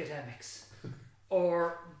its academics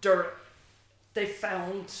or they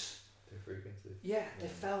found their frequency. They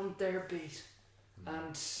found their beat.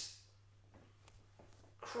 And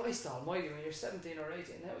Christ almighty, when you're 17 or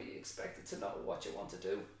 18, how are you expected to know what you want to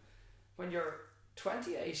do? When you're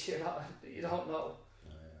 28, you don't know.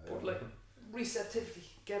 But receptivity,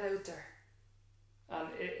 get out there and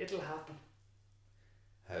it'll happen.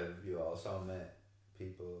 Have you also met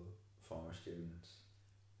people, former students,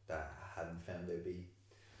 that hadn't found their beat?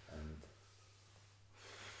 And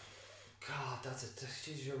God,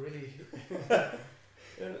 geez, you're really.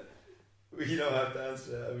 You don't have to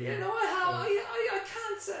answer that. I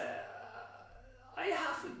can't say. I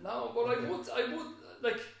haven't, no, but I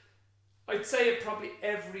would I'd say it probably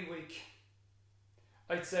every week.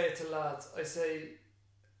 I'd say it to lads. I say,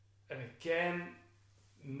 and again,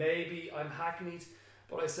 maybe I'm hackneyed,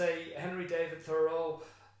 but I say Henry David Thoreau,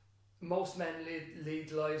 most men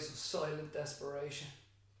lead lives of silent desperation.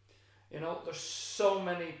 There's so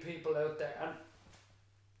many people out there, and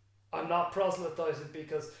I'm not proselytizing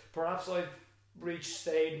because perhaps I've reached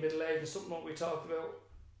stage middle age, and something what we talked about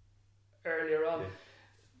earlier on.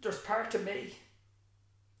 there's part of me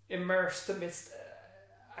immersed amidst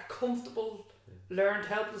a comfortable learned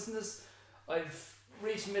helplessness. I've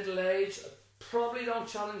reached middle age. I probably don't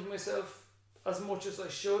challenge myself as much as I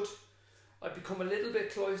should. I've become a little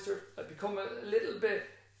bit cloistered. I've become a little bit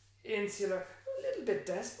insular, a little bit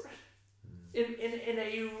desperate, in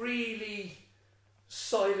a really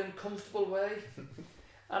silent, comfortable way.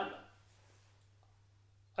 And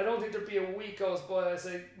I don't think there'd be a week goes by, I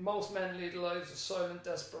say most men lead lives of silent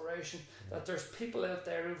desperation, that there's people out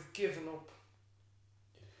there who've given up.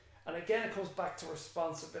 And again, it comes back to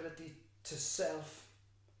responsibility to self.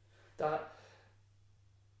 That,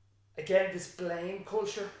 again, this blame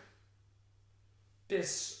culture,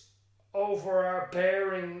 this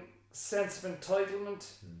overbearing sense of entitlement,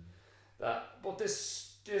 but this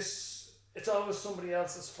it's always somebody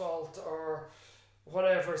else's fault, or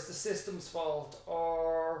whatever, it's the system's fault,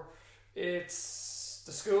 or it's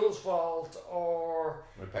the school's fault, or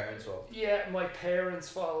my parents' fault. Yeah, my parents'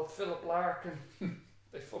 fault. Philip Larkin.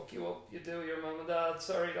 They fuck you up, you do, your mum and dad.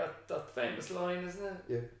 Sorry, that famous line, isn't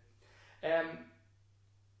it? Yeah.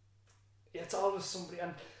 It's always somebody,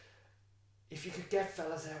 and if you could get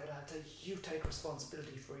fellas out of that, you take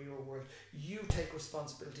responsibility for your world, you take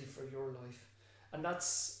responsibility for your life, and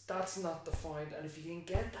that's not defined. And if you can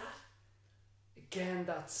get that, again,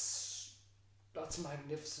 that's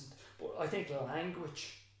magnificent. But I think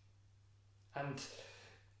language and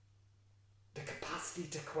the capacity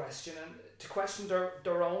to question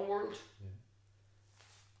their own world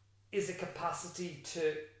is a capacity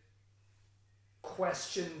to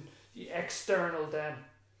question the external then,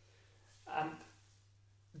 and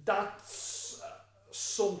that's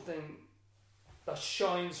something that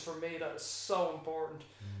shines for me, that is so important.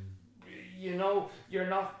 You know, you're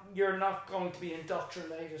not going to be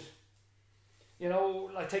indoctrinated. You know,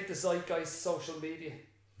 like take the zeitgeist, social media.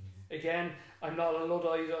 Again, I'm not a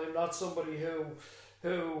Luddite. I'm not somebody who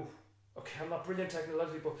okay, I'm not brilliant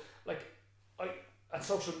technologically, but like and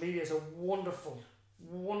social media is a wonderful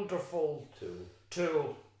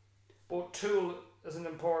tool. But tool is an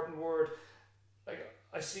important word. Like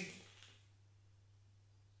I see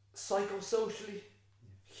psychosocially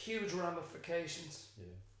huge ramifications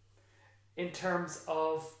in terms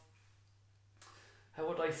of, how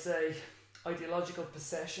would I say, ideological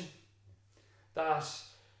possession, that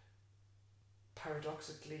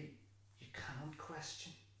paradoxically you can't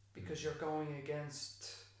question, because you're going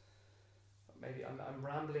against, maybe I'm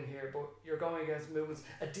rambling here, but you're going against movements,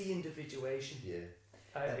 a de-individuation,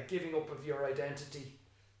 a giving up of your identity.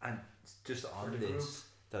 And just on this, group.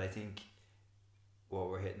 That I think what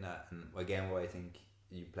we're hitting at, and again what I think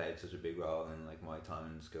you played such a big role in like my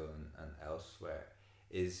time in school and elsewhere,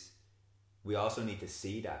 is we also need to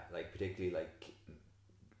see that, like particularly like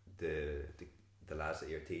the lads that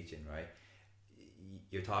you're teaching, right?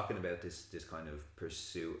 You're talking about this kind of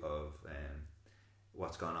pursuit of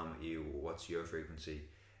what's going on with you, what's your frequency,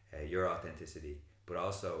 your authenticity, but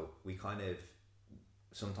also we kind of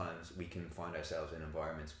sometimes we can find ourselves in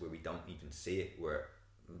environments where we don't even see it, where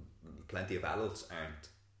plenty of adults aren't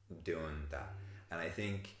doing that. And I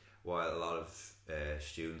think what a lot of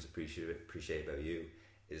students appreciate about you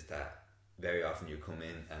is that very often you come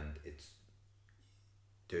in and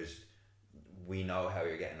we know how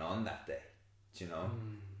you're getting on that day, you know,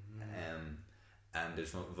 and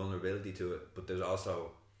there's vulnerability to it, but there's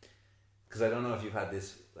also, because I don't know if you've had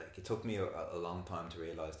this, like it took me a long time to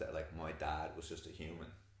realise that like my dad was just a human,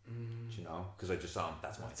 you know, because I just saw him,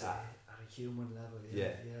 that's my dad. At a human level,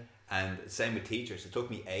 yeah. And same with teachers. It took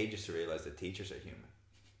me ages to realise that teachers are human.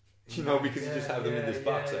 You know, because you just have them in this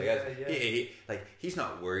box. I guess like he's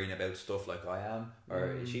not worrying about stuff like I am,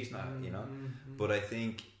 or she's not. You know, but I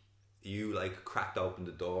think you like cracked open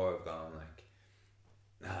the door of going like,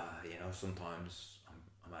 you know, sometimes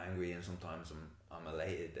I'm angry and sometimes I'm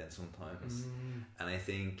elated and sometimes, and I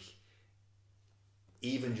think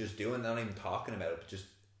even just doing that, not even talking about it, but just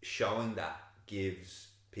showing that gives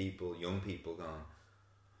people, young people, going,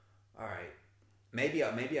 all right, maybe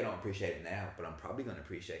I don't appreciate it now, but I'm probably going to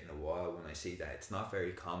appreciate it in a while when I see that. It's not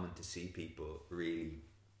very common to see people really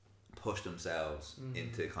push themselves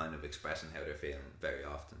into kind of expressing how they're feeling very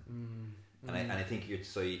often. And I think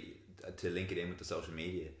to link it in with the social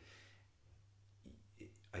media,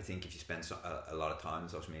 I think if you spend a lot of time on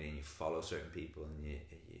social media and you follow certain people and you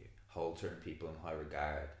hold certain people in high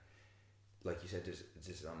regard, like you said,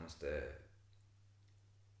 there's almost a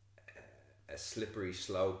slippery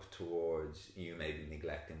slope towards you maybe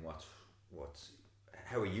neglecting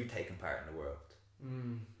how are you taking part in the world.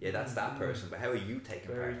 That's that person, but how are you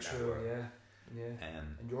taking part in that world?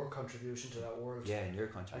 And your contribution to that world, and your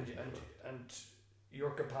contribution and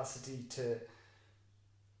your capacity to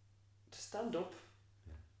to stand up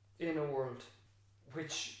in a world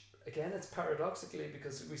which, again, it's paradoxically,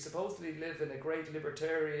 because we supposedly live in a great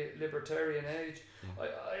libertarian age.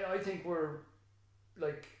 I think we're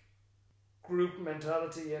like group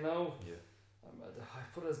mentality, you know. I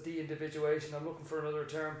put it as de-individuation. I'm looking for another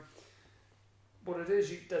term, but it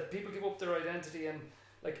is that people give up their identity, and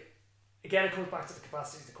like, again, it comes back to the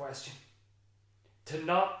capacity to question, to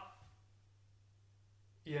not,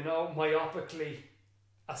 you know, myopically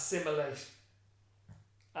assimilate.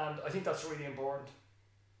 And I think that's really important.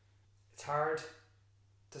 It's hard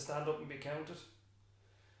to stand up and be counted.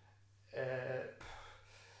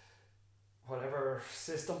 Whatever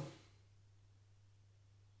system,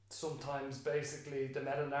 sometimes basically the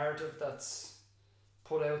meta-narrative that's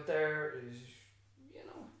put out there is, you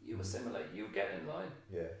know, you assimilate, you get in line.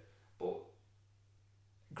 Yeah. But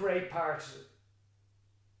great part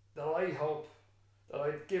that I hope that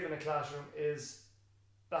I give in a classroom is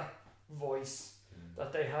that voice,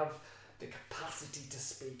 that they have the capacity to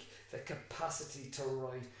speak, the capacity to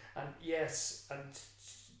write, and yes, and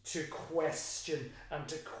to question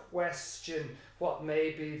what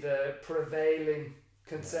may be the prevailing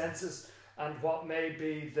consensus and what may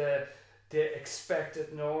be the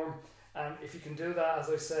expected norm. And if you can do that, as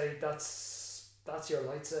I say, that's your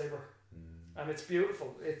lightsaber. And it's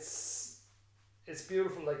beautiful. It's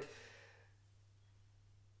beautiful. Like,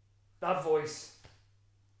 that voice,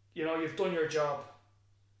 you know, you've done your job.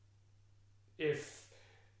 If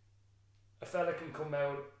a fella can come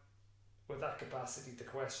out with that capacity to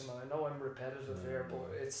question, and I know I'm repetitive here,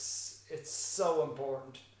 but it's so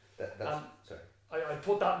important. Sorry. I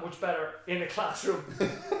put that much better in a classroom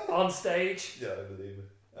on stage. Yeah, I believe it.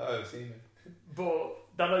 Oh, I've seen it. But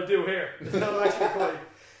than I do here. No, actually quite.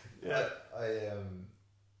 Yeah. I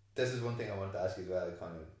this is one thing I want to ask you as well.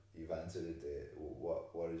 Kind of, you've answered it.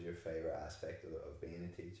 What is your favorite aspect of being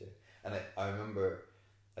a teacher? And I remember,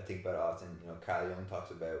 I think about it often. You know, Carl Jung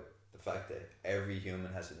talks about the fact that every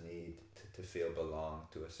human has a need to feel belong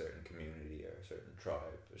to a certain community or a certain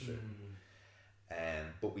tribe or certain.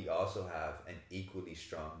 But we also have an equally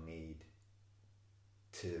strong need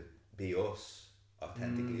to be us,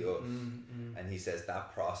 authentically us. And he says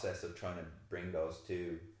that process of trying to bring those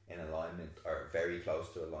two in alignment, or very close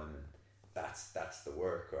to alignment, that's the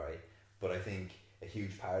work, right? But I think a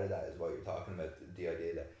huge part of that is what you're talking about, the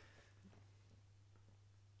idea that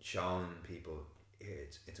showing people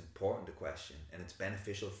it's important to question, and it's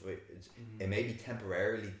beneficial for it. It may be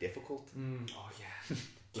temporarily difficult. Oh yeah.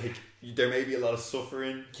 Like, there may be a lot of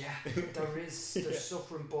suffering. Yeah, there's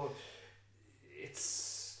suffering, but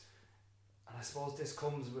it's, and I suppose this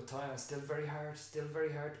comes with time. It's still very hard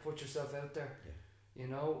to put yourself out there. You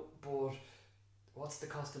know, but what's the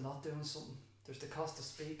cost of not doing something? There's the cost of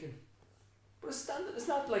speaking. But it's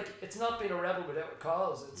not like, it's not being a rebel without a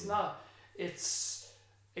cause. It's not. It's,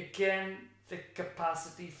 again, the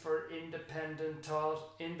capacity for independent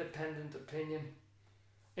thought, independent opinion,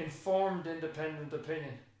 informed independent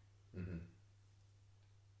opinion.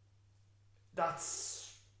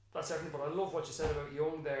 That's everything. But I love what you said about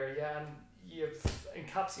Jung there. Yeah, and you've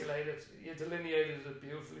encapsulated, you delineated it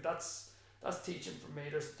beautifully. That's teaching for me.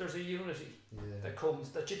 There's a unity that comes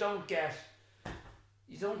that you don't get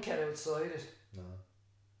outside it. No.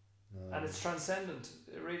 And it's transcendent.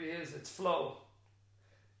 It really is. It's flow.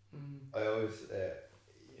 I always,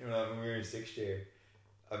 you know, when we were in 6th year,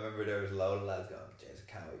 I remember there was a load of lads going, "Jeez,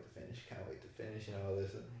 I can't wait to finish," you know, all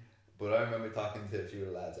this. But I remember talking to a few of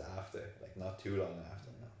the lads after, like not too long after,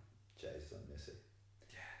 and "Jeez, I miss it."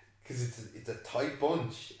 Because it's a tight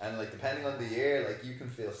bunch, and like depending on the year, like you can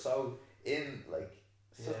feel so in like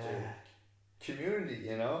such a community,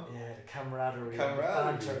 you know. Yeah, the camaraderie, and the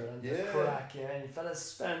banter, and the crack. Yeah, and fellas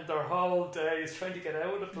spend their whole days trying to get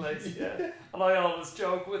out of the place. Yeah, and I always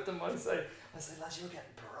joke with them. I say, lads, you're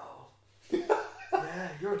getting parole. Yeah,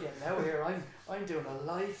 you're getting out here. I'm doing a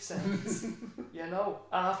life sentence. You know,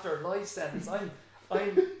 after life sentence, I'm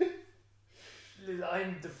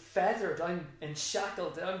the feathered. I'm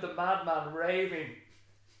enshackled. I'm the madman raving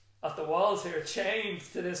at the walls here, chained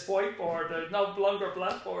to this whiteboard. There's no longer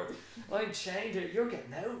blackboard. I'm chained here. You're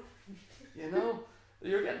getting out. You know,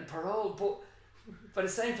 you're getting paroled. But by the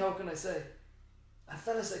same token, I say, and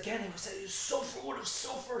fellas again, I would say, would have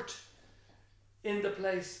suffered in the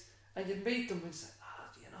place, and you'd meet them and say,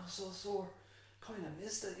 you know, so sore, kind of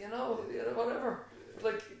missed it, you know, whatever.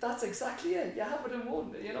 Like, that's exactly it. You have it in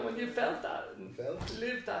one, you know, when you felt that and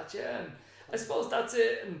lived that, yeah. And I suppose that's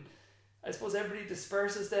it. And I suppose everybody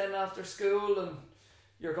disperses then after school, and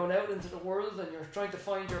you're going out into the world and you're trying to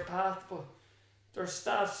find your path. But there's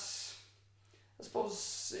that, I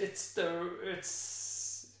suppose it's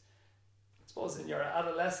suppose in your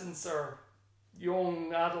adolescence or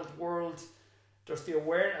young adult world, there's the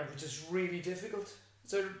awareness, which is really difficult.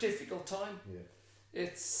 It's a difficult time. Yeah.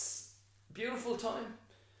 It's a beautiful time,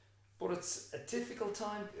 but it's a difficult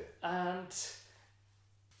time, and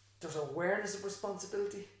there's awareness of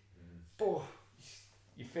responsibility. But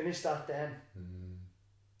you finish that then.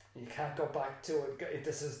 You can't go back to it.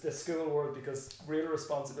 This is the school world, because real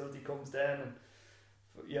responsibility comes then, and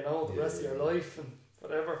the rest of your life and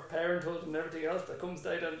whatever, parenthood and everything else that comes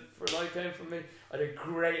down. And for an came from me, I had a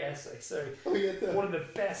great essay. Sorry, one of the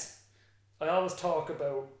best. I always talk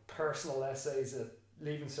about personal essays at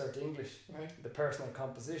Leaving Cert English, the personal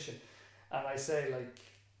composition, and I say like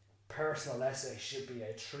personal essay should be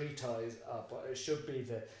a treatise, but it should be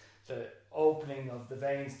the opening of the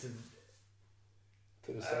veins to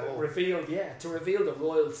the soul. Reveal the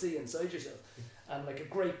royal sea inside yourself. And like a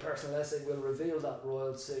great personal essay will reveal that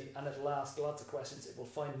royal sea, and it'll ask lots of questions. It will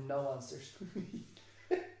find no answers.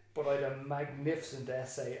 But I had a magnificent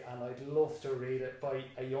essay, and I'd love to read it by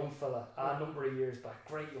a young fella a number of years back.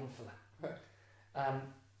 Great young fella. And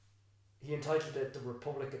he entitled it The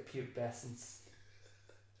Republic of Pubescence.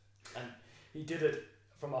 And he did it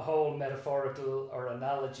from a whole metaphorical or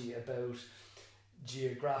analogy about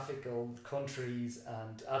geographical countries,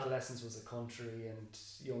 and adolescence was a country, and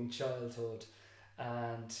young childhood.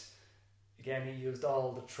 And again, he used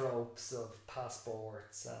all the tropes of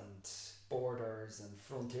passports and borders and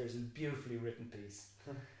frontiers. It was a beautifully written piece.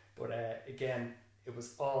 But again, it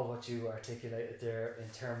was all what you articulated there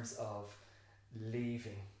in terms of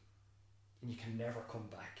leaving, and you can never come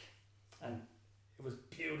back. And it was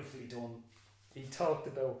beautifully done. He talked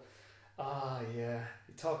about the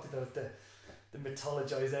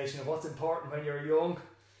mythologization of what's important when you're young.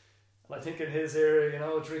 And I think in his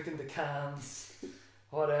era, drinking the cans,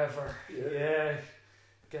 whatever,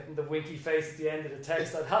 getting the winky face at the end of the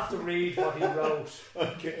text. I'd have to read what he wrote.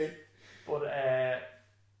 Okay. But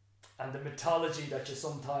and the mythology that you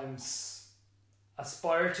sometimes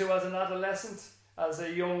aspire to as an adolescent, as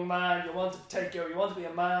a young man, you want to be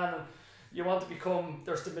a man, and you want to become.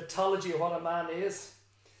 There's the mythology of what a man is,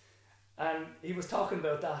 and he was talking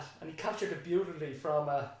about that, and he captured it beautifully from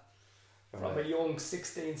a young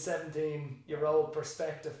 16, 17-year-old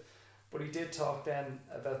perspective. But he did talk then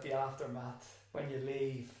about the aftermath when you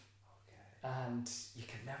leave, and you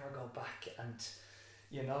can never go back, and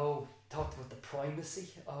talked about the primacy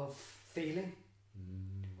of feeling.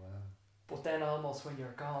 Wow. But then almost when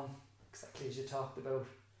you're gone, exactly as you talked about,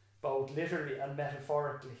 both literally and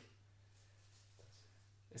metaphorically,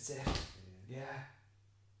 it's it.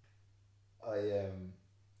 I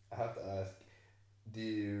have to ask, do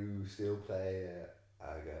you still play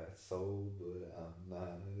I got soul but I'm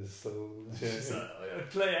not a soldier? I'd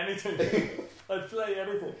play anything. I'd play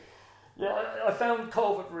anything. Yeah, I found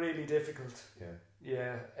COVID really difficult.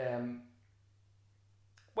 Yeah.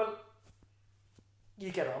 Well,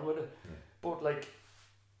 you get on with it. But like,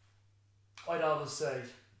 I'd always say,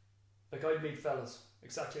 like, I'd meet fellas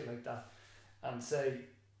exactly like that and say,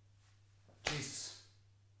 Jesus,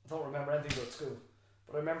 I don't remember anything about school,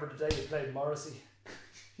 but I remember the day you played Morrissey.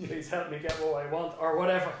 Please help me get what I want, or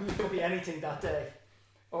whatever. It could be anything that day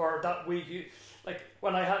or that week. Like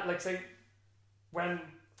when I had, like, say, when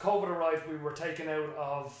COVID arrived, we were taken out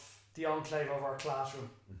of the enclave of our classroom.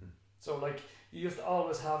 So like, you used to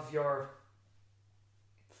always have your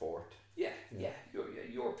fort.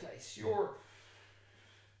 Your place,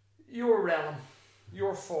 your realm,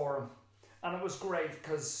 your forum. And it was great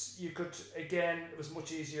because you could, again, it was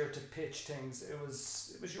much easier to pitch things. It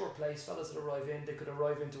was your place. Fellas would arrive in, they could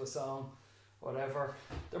arrive into a song, whatever.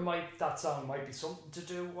 That song might be something to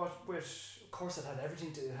do with, of course it has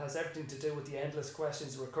everything to do with the endless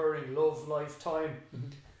questions recurring, love, life, time.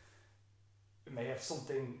 It may have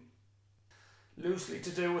something loosely to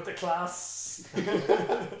do with the class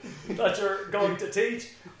that you're going to teach,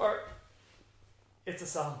 or it's a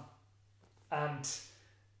song. And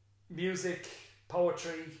music,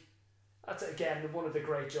 poetry, that's again one of the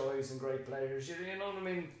great joys and great pleasures. You know what I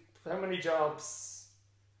mean? How many jobs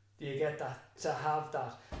do you get to have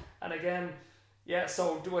that? And again,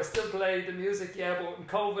 so do I still play the music? Yeah, but in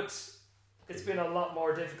COVID, it's been a lot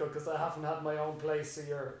more difficult because I haven't had my own place, so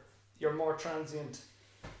you're more transient.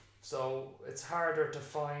 So it's harder to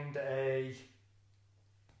find a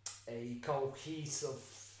cohesive,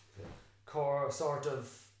 sort of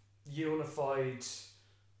unified,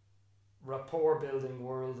 rapport building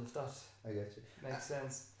world, if that I get you. makes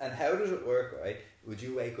sense. And how does it work, right? Would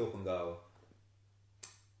you wake up and go,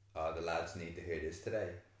 oh, the lads need to hear this today?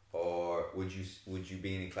 Or would you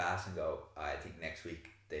be in a class and go, I think next week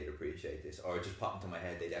they'd appreciate this? Or just pop into my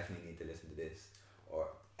head, they definitely need to listen to this? Or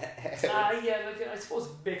Yeah, like I suppose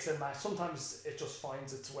mix and match. Sometimes it just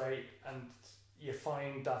finds its way, and you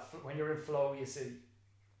find that when you're in flow, you see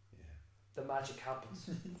the magic happens.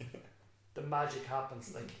 The magic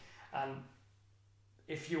happens, like, and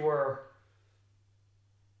if you were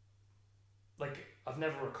like, I've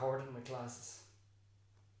never recorded in my classes,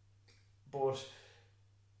 but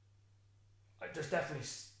there's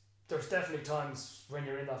definitely times when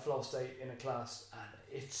you're in that flow state in a class, and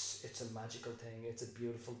it's a magical thing. It's a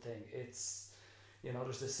beautiful thing. It's, you know,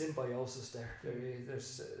 there's the symbiosis there.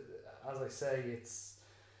 There's as I say,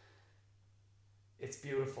 it's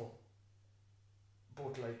beautiful,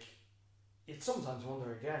 but like, you'd sometimes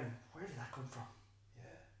wonder again, where did that come from?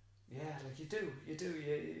 Yeah, like you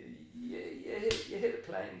hit a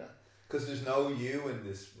plane that. Because there's no you in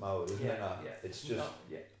this mode, isn't Yeah, there not? yeah. It's just,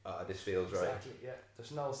 No, this feels right. exactly, yeah.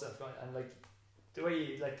 There's no self going, and like the way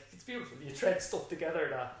you, like, it's beautiful. You thread stuff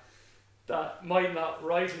together that might not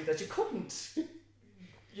rightly, that you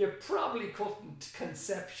probably couldn't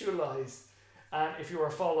conceptualize, and if you were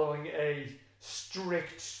following a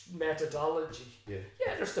strict methodology. Yeah,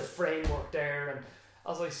 there's the framework there, and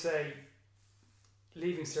as I say,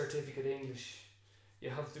 leaving certificate English, you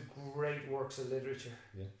have the great works of literature.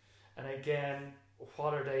 Yeah. And again,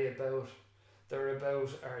 what are they about? They're about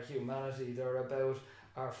our humanity, they're about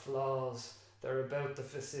our flaws, they're about the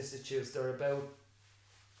vicissitudes, they're about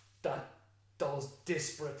those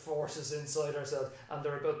disparate forces inside ourselves, and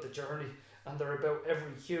they're about the journey, and they're about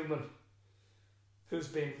every human who's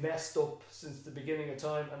been messed up since the beginning of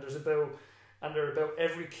time, and they're about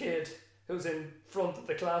every kid who's in front of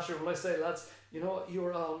the classroom. And I say, lads, you know what,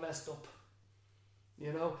 you're all messed up.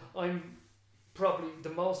 You know, I'm probably the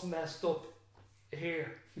most messed up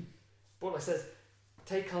here. But I says,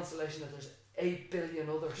 take consolation that there's 8 billion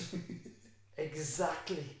others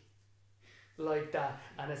exactly like that.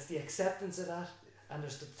 And it's the acceptance of that, and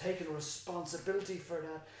there's the taking responsibility for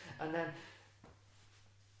that. And then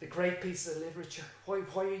the great piece of literature.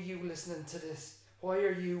 Why are you listening to this? Why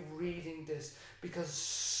are you reading this? Because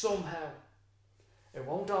somehow, it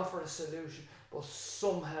won't offer a solution, but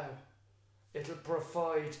somehow it'll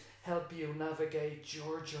help you navigate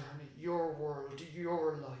your journey, your world,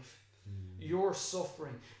 your life, your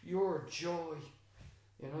suffering, your joy.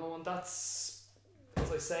 You know, and that's,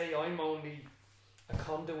 as I say, I'm only a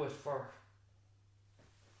conduit for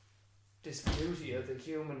this beauty of the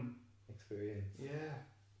human experience. Yeah.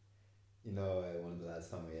 You know, one of the lads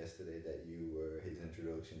told me yesterday that you were his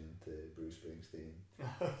introduction to Bruce Springsteen.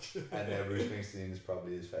 And Bruce Springsteen is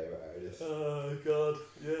probably his favourite artist. Oh God,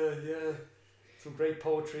 yeah. Some great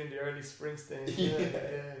poetry in the early Springsteen.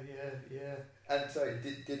 Yeah. And sorry,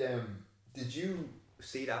 did you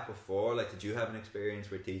see that before? Like, did you have an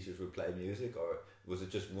experience where teachers would play music, or was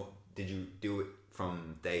it just one? Did you do it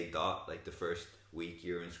from day dot? Like the first week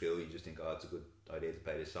you were in school, you just think, oh, it's a good idea to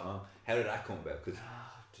play this song. How did that come about? Because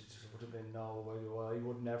would have been no. I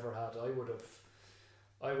would never had. I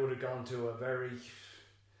would have gone to a very,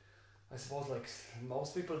 I suppose, like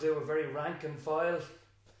most people do, a very rank and file,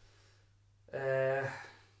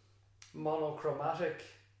 monochromatic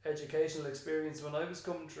educational experience when I was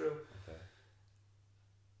coming through. Okay.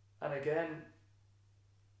 And again,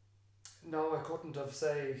 no, I couldn't have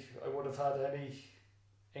I would have had any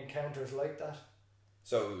encounters like that.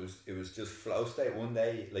 So it was just flow state one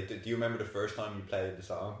day. Like, do you remember the first time you played the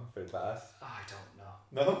song for the class? I don't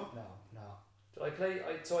know. No. Did I play?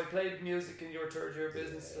 I played music in your third year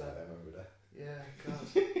business. Yeah, I remember that. Yeah,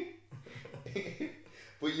 God.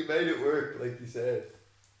 But you made it work, like you said.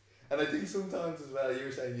 And I think sometimes as well, you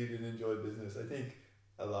were saying you didn't enjoy business. I think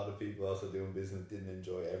a lot of people also doing business didn't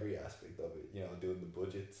enjoy every aspect of it. You know, doing the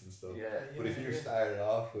budgets and stuff. Yeah. But if you started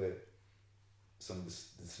off with some of the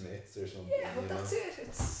Smiths or something. Yeah, but that's it.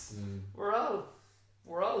 It's we're all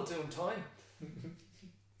doing time.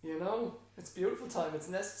 You know, it's beautiful time. It's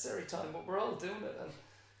necessary time, but we're all doing it.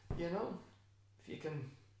 And you know, if you can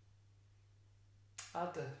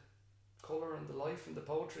add the colour and the life and the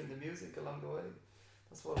poetry and the music along the way,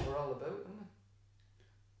 that's what we're all about, isn't it?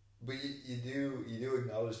 But you do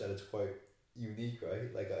acknowledge that it's quite unique,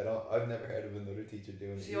 right? Like I've never heard of another teacher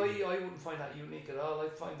doing it. See, I wouldn't find that unique at all. I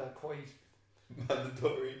find that quite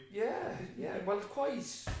mandatory. Yeah. Well,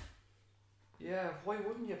 quite. Yeah. Why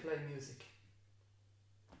wouldn't you play music?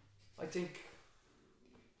 I think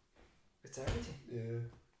it's everything. Yeah.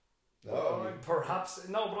 No, perhaps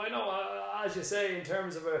no, but I know, as you say, in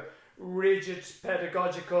terms of a rigid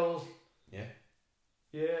pedagogical. Yeah.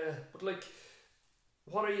 Yeah, but like,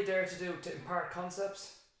 what are you there to do? To impart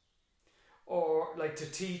concepts, or like to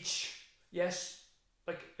teach? Yes,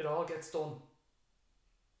 like it all gets done.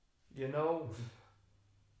 You know,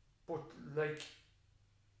 but like,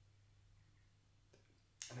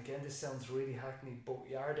 and again, this sounds really hackneyed, but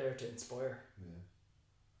you are there to inspire. Yeah,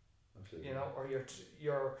 absolutely. You know, or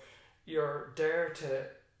you're there to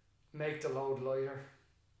make the load lighter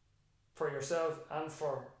for yourself and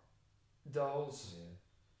for those.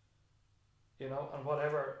 Yeah. You know, and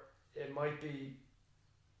whatever it might be,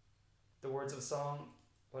 the words of a song,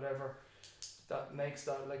 whatever that makes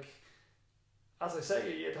that, like, as I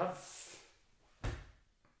say, you'd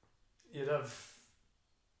have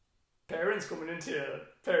parents coming into a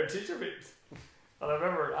parent teacher meeting, and I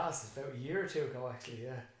remember last about a year or two ago actually,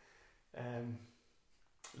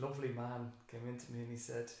 lovely man came into me and he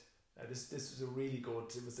said, this was a really good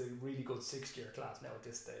 6th year class now at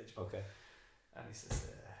this stage. Okay. And he says,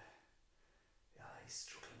 he's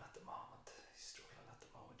struggling at the moment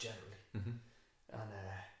generally. Mm-hmm. And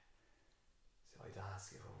so I'd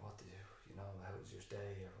ask you, well, what did you know, how was your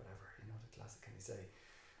day or whatever, you know, the classic, and he'd say,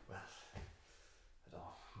 well, I don't know,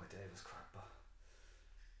 my day was crap, but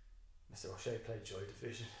Mr. O'Shea played Joy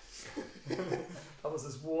Division. That was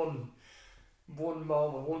his one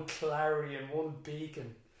moment, one clarion, one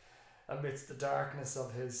beacon amidst the darkness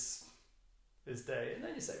of his day. And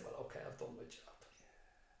then you say, well, okay, I've done my job.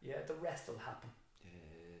 Yeah, the rest will happen.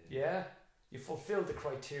 Yeah, you fulfill the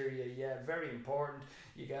criteria. Yeah, very important.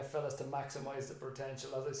 You get fellas to maximise the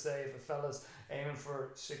potential. As I say, if a fella's aiming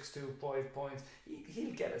for 625 points,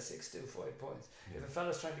 he'll get a 625 points. Yeah. If a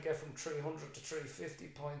fella's trying to get from 300 to 350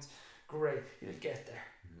 points, great, he'll get there.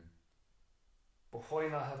 Mm-hmm. But why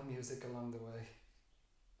not have music along the way?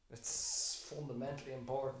 It's fundamentally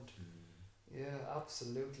important. Yeah,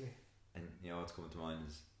 absolutely. And you know what's coming to mind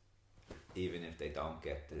is, even if they don't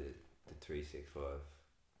get the 365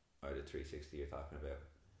 or the 360 you're talking about,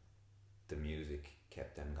 the music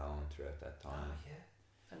kept them going throughout that time.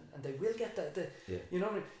 Yeah, and they will get that. Yeah. You know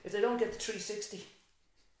what I mean? If they don't get the 360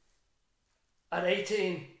 at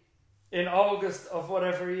 18 in August of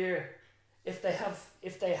whatever year, if they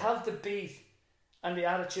have the beat and the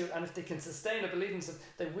attitude, and if they can sustain a belief in themselves,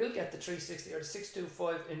 they will get the 360 or the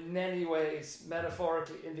 625 in many ways,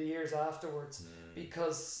 metaphorically, in the years afterwards.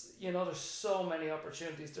 Because, you know, there's so many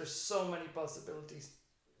opportunities, there's so many possibilities,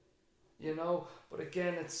 you know. But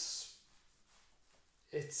again, it's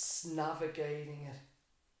navigating it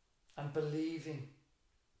and believing,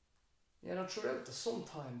 you know, throughout the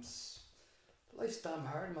sometimes life's damn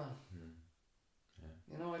hard, man.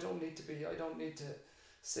 You know, I don't need to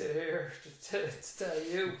sit here to tell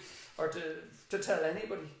you or to tell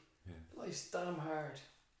anybody. Life's damn hard.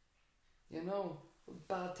 You know,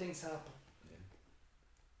 bad things happen.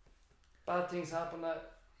 Bad things happen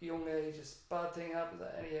at young ages. Bad thing happens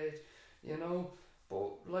at any age. You know,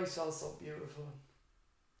 but life's also beautiful.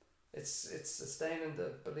 It's sustaining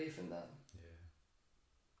the belief in that.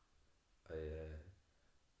 I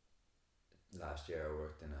last year I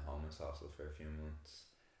worked in a homeless hostel for a few months,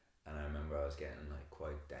 and I remember I was getting like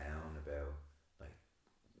quite down about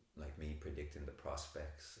like me predicting the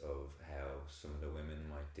prospects of how some of the women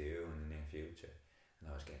might do in the near future,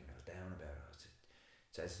 and I was getting real down about it.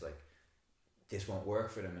 So it's like, this won't work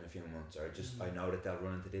for them in a few months, or just I know that they'll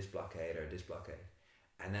run into this blockade or this blockade.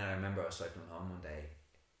 And then I remember I was cycling home one day,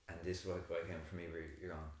 and this was like came for me where you're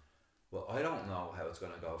going, well, I don't know how it's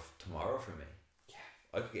going to go tomorrow for me.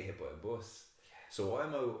 I could get hit by a bus. So why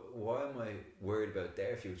am I worried about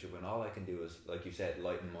their future when all I can do is, like you said,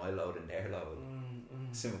 lighten my load and their load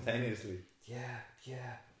simultaneously?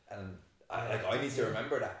 Yeah. And I need to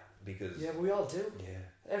remember that, because we all do.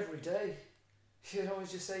 Every Every day. You know,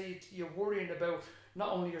 as you say, you're worrying about not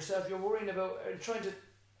only yourself, you're worrying about trying to,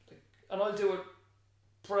 and I'll do it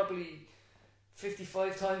probably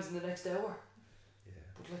 55 times in the next hour.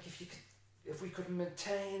 But like, if we could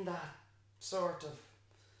maintain that sort of,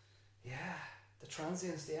 the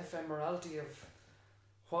transience, the ephemerality of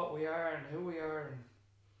what we are and who we are. And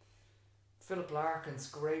Philip Larkin's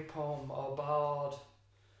great poem, Obad,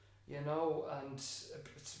 you know, and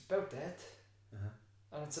it's about death.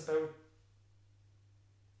 And it's about,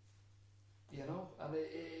 you know, and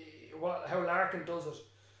how Larkin does it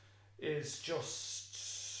is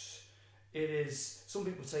just, it is, some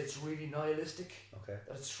people say it's really nihilistic, that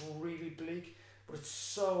it's really bleak, but it's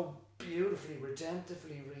so beautifully,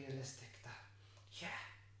 redemptively realistic that,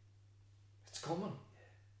 it's coming.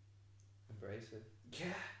 Embrace it.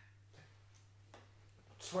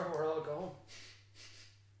 It's where we're all going.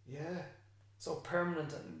 So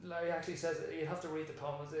permanent, and Larry actually says you have to read the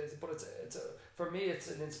poem as is, but it's for me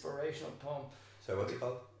it's an inspirational poem. So what's it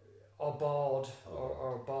called? Obad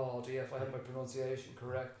or Bald, if I have my pronunciation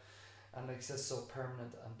correct. And like it says, so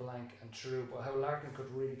permanent and blank and true, but how Larkin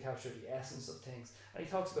could really capture the essence of things. And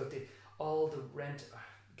he talks about all the rent,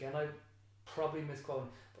 again I probably misquoting,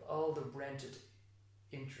 but all the rented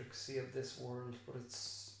intricacy of this world, but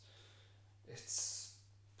it's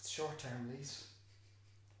short-term lease.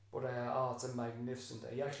 But it's a magnificent.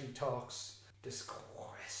 He actually talks this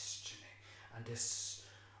questioning and this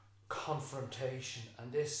confrontation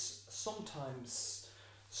and this sometimes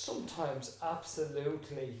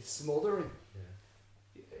absolutely smothering.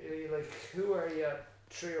 You're like, who are you at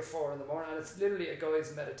 3 or 4 in the morning? And it's literally a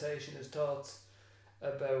guy's meditation, his thoughts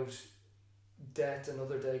about death,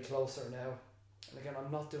 another day closer now. And again,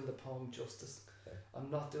 I'm not doing the poem justice.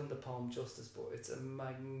 But it's a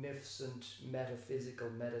magnificent metaphysical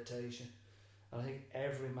meditation. And I think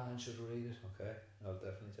every man should read it. Okay, I'll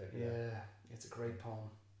definitely check it out. Yeah, it's a great poem.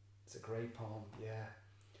 Yeah.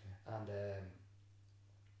 And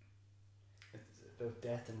it's about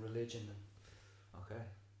death and religion. Okay,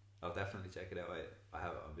 I'll definitely check it out.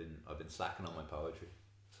 I've been slacking on my poetry,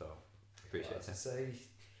 so appreciate As I it. say,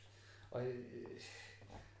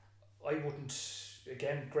 I wouldn't.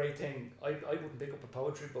 Again, great thing. I wouldn't pick up a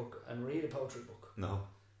poetry book and read a poetry book. No.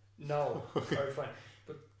 Very fine.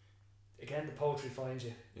 But again, the poetry finds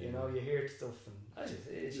you. Yeah. You know, you hear stuff, and as it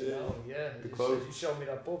is, you know, The You quotes. showed me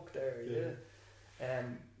that book there,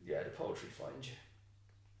 the poetry finds you.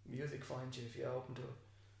 Music finds you if you're open to it.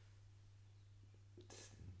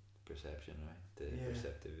 Perception, right? The Yeah.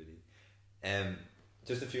 receptivity.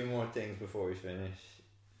 Just a few more things before we finish.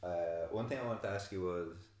 One thing I wanted to ask you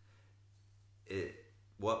was,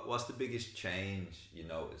 what's the biggest change you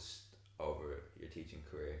noticed over your teaching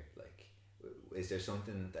career? Like, is there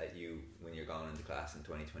something that you, when you're going into class in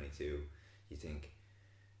 2022, you think,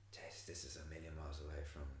 "Jeez, this is a million miles away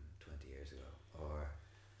from 20 years ago," or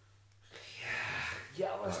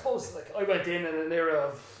Yeah, well, I suppose like I went in an era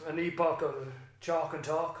of an epoch of chalk and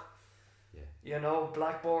talk. Yeah. You know,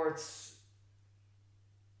 blackboards.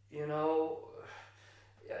 You know,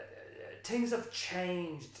 things have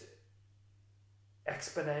changed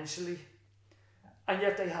exponentially, and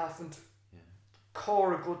yet they haven't. Yeah.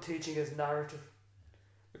 Core of good teaching is narrative.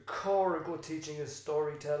 The core of good teaching is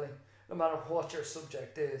storytelling, no matter what your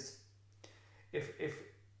subject is. If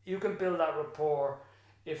you can build that rapport,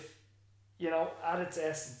 if you know, at its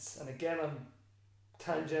essence, and again I'm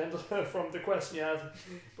tangential from the question you asked,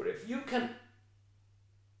 but if you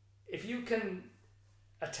can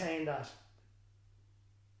attain that,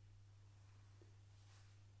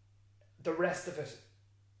 the rest of it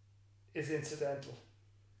is incidental.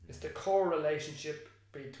 It's the core relationship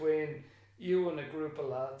between you and a group of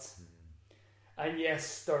lads. And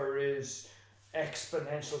yes, there is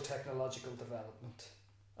exponential technological development.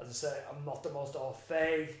 As I say, I'm not the most au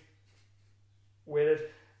fait with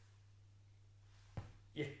it.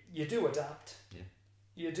 You do adapt. Yeah.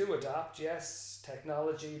 You do adapt, yes.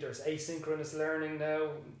 Technology, there's asynchronous learning now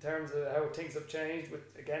in terms of how things have changed.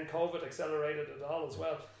 With again, COVID accelerated it all as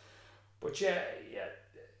well. But yeah,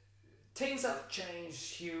 things have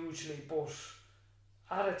changed hugely. But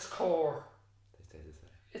at its core, they stay the same?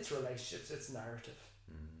 it's relationships, it's narrative,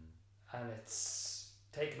 and it's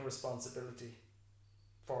taking responsibility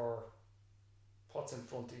for what's in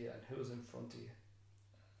front of you and who's in front of you.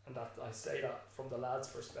 And that I say that from the lads'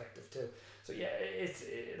 perspective too. So yeah,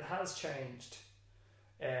 it has changed.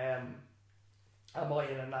 Am I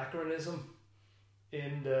an anachronism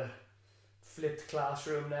in the flipped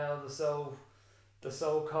classroom now? The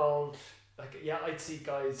so-called, like, yeah, I'd see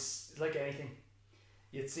guys like anything.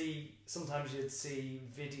 Sometimes you'd see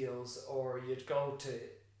videos, or you'd go to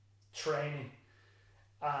training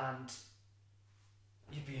and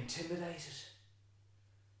you'd be intimidated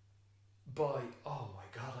by, oh my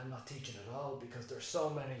God, I'm not teaching at all, because there's so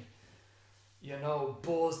many,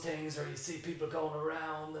 buzz things, or you see people going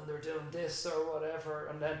around and they're doing this or whatever,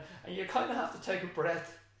 and you kind of have to take a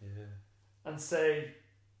breath and say,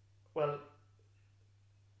 well,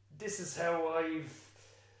 this is how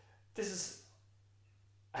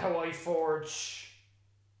I forge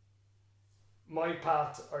my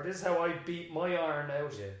path, or this is how I beat my iron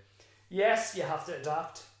out. Yes, you have to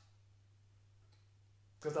adapt,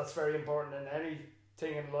 because that's very important in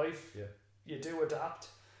anything in life. You do adapt,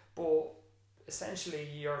 but essentially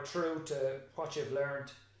you're true to what you've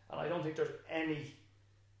learned, and I don't think there's any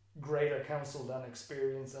greater counsel than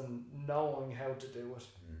experience and knowing how to do it.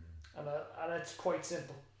 And it's quite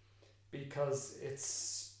simple, because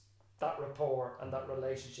it's that rapport and that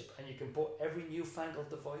relationship, and you can put every newfangled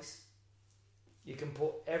device, you can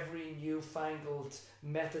put every newfangled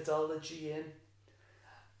methodology in,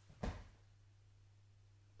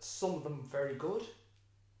 some of them very good,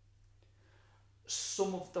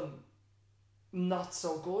 some of them not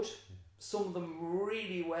so good, some of them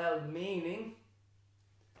really well meaning,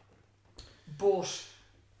 but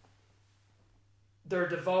they're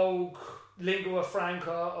the vogue lingua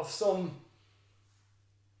franca of some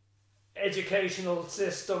educational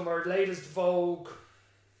system or latest vogue,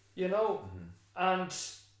 you know, and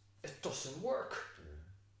it doesn't work.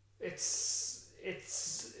 It's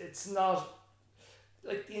not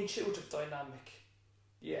like the intuitive dynamic.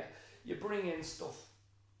 Yeah, you bring in stuff,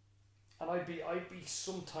 and I'd be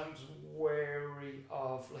sometimes wary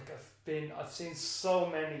of, like, I've seen so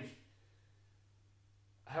many,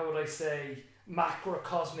 how would I say,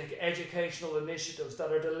 macrocosmic educational initiatives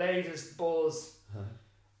that are the latest buzz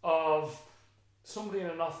of somebody in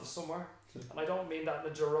an office somewhere, and I don't mean that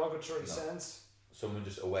in a derogatory sense. Someone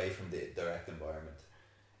just away from the direct environment.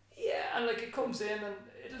 Yeah, and like it comes in and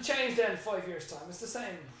it'll change then in 5 years' time. It's the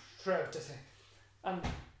same throughout the thing. And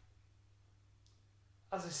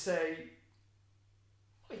as I say,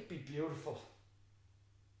 might be beautiful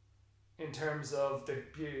in terms of the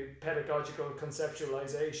pedagogical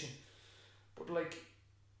conceptualization, but like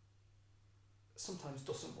sometimes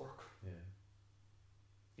doesn't work.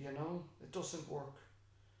 Yeah. You know, it doesn't work.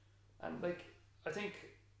 And like I think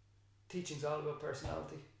teaching's all about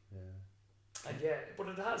personality. Yeah. And yeah, but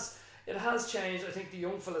it has changed. I think the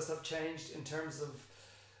young fellas have changed in terms of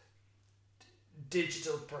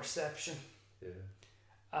digital perception. Yeah.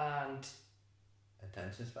 And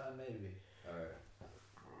attention span, maybe, or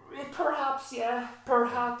perhaps, yeah,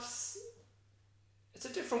 perhaps it's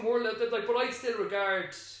a different world. Like, but I still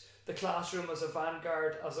regard the classroom as a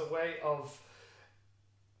vanguard, as a way of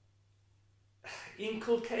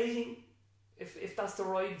inculcating, if that's the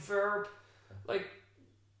right verb, like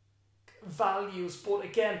values. But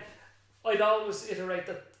again, I'd always iterate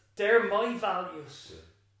that they're my values.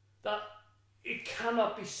 That it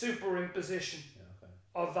cannot be superimposition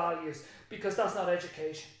of values, because that's not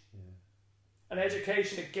education. And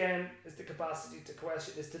education, again, is the capacity to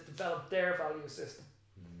question, is to develop their value system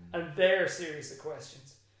and their series of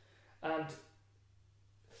questions. And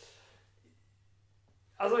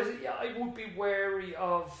as I said, yeah, I would be wary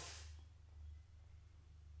of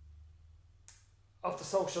the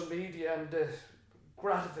social media and the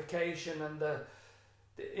gratification and the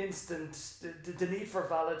instant, the need for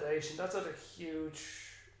validation. That's had a huge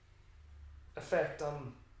effect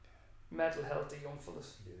on mental health of young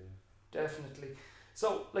fellas. Definitely.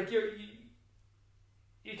 So like you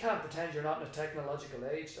can't pretend you're not in a technological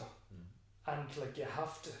age though. And like you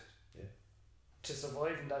have to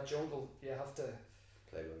survive in that jungle, you have to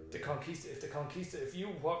play with it. If you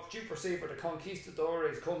what you perceive are the conquistador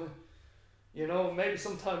is coming, you know, maybe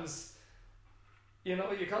sometimes, you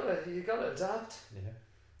know, you gotta adapt.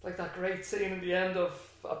 Like that great scene in the end of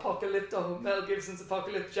Apocalypto, Mel Gibson's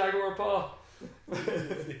Apocalypse, Jaguar Paw.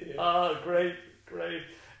 Ah, great.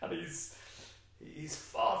 And he's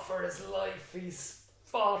fought for his life. He's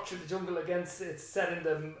fought through the jungle against, it's set in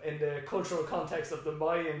the cultural context of the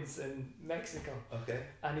Mayans in Mexico. Okay.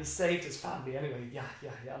 And he saved his family anyway. Yeah,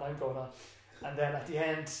 and I'm going on. And then at the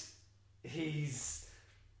end, he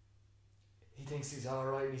thinks he's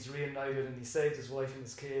alright, and he's reunited, and he saved his wife and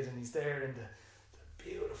his kid, and he's there in the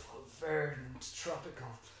beautiful, verdant, tropical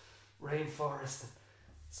rainforest, and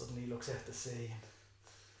suddenly he looks out to sea, and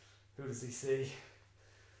who does he see?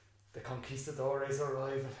 The conquistadores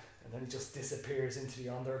arriving, and then he just disappears into the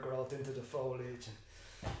undergrowth, into the foliage,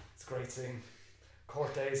 and it's a great scene.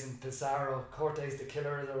 Cortes and Pizarro, Cortes the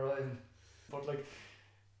killer is arriving. But like,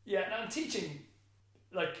 yeah, now I'm teaching,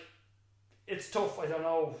 like, it's tough, I don't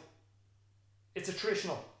know, it's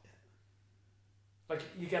attritional. Like,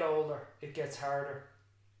 you get older, it gets harder.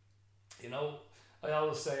 You know, I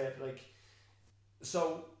always say it, like,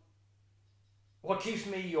 so what keeps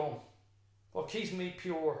me young, what keeps me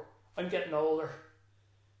pure, I'm getting older,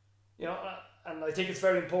 you know, and I think it's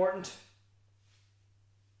very important,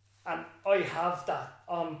 and I have that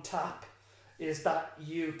on tap, is that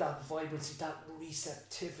youth, that vibrancy, that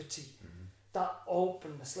receptivity, that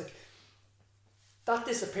openness, like, that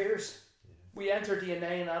disappears. We enter the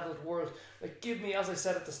inane adult world. Like, give me, as I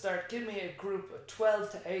said at the start, give me a group of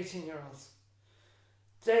 12 to 18 year olds.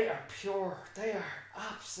 They are pure. They are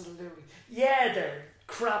absolutely, yeah, there's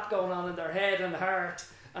crap going on in their head and heart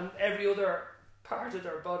and every other part of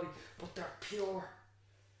their body, but they're pure.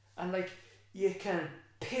 And like, you can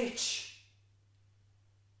pitch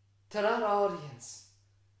to that audience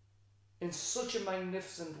in such a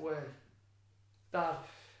magnificent way that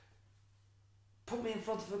put me in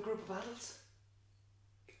front of a group of adults.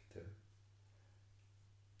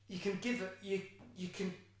 You can give you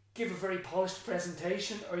can give a very polished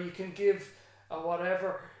presentation, or you can give a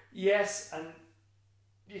whatever, yes, and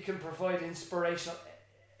you can provide inspirational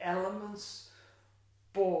elements,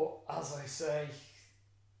 but as I say,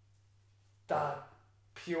 that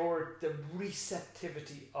pure, the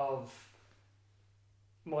receptivity of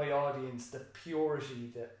my audience the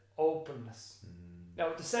purity, the openness.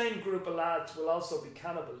 Now, the same group of lads will also be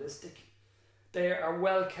cannibalistic. They are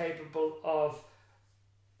well capable of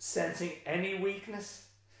sensing any weakness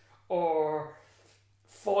or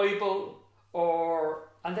foible,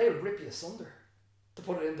 and they'll rip you asunder, to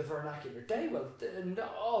put it in the vernacular. They will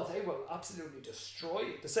absolutely destroy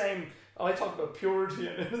you. The same, I talk about purity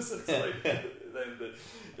and innocence, but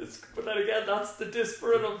then again, that's the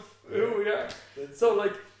disparate of who we are. So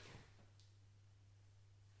like,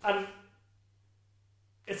 and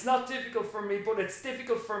it's not difficult for me, but it's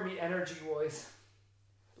difficult for me energy wise.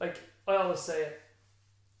 Like I always say it,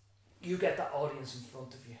 you get that audience in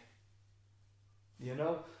front of you. You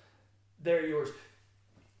know, they're yours.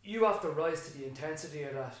 You have to rise to the intensity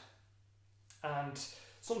of that, and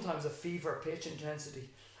sometimes a fever pitch intensity.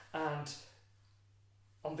 And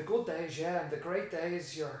on the good days, and the great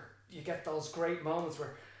days, you get those great moments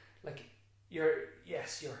where, like, you're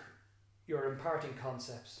imparting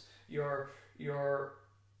concepts, you're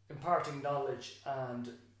imparting knowledge and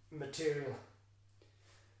material,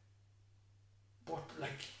 but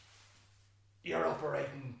like you're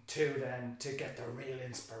operating to then to get the real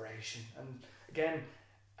inspiration. And again,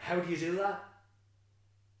 how do you do that?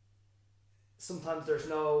 Sometimes there's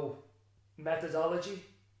no methodology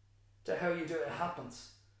to how you do it. It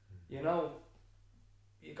happens. You know,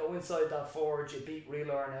 you go inside that forge, you beat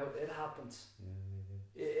relearn out, it happens.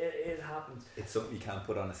 It happens. It's something you can't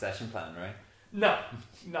put on a session plan, right? No,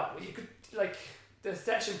 you could, like, the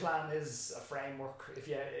session plan is a framework,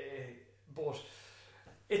 but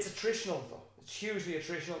it's attritional though. It's hugely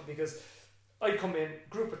attritional, because I come in,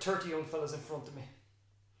 group of 30 young fellas in front of me.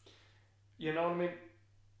 You know what I mean?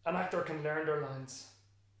 An actor can learn their lines.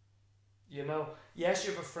 You know, yes,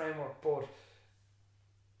 you have a framework, but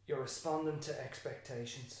you're responding to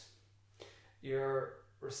expectations. You're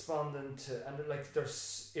responding to, and like,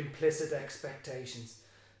 there's implicit expectations.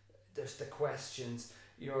 There's the questions.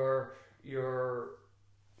 You're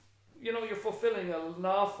fulfilling an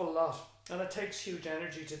awful lot, and it takes huge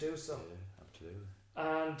energy to do so. Yeah, absolutely.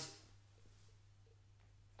 And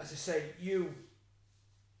as I say,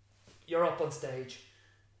 you're up on stage.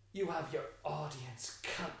 You have your audience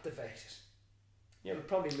captivated. You'll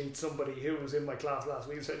probably meet somebody who was in my class last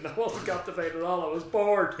week and said, "No, I wasn't captivated at all. I was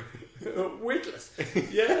bored, witless."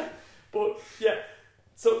 Yeah, but yeah.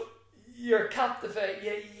 So you're captivated.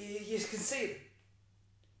 You can see it,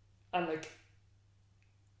 and like,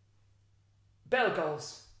 bell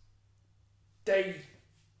goes. They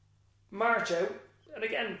march out, and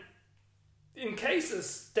again, in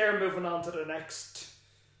cases they're moving on to the next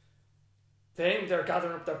thing. They're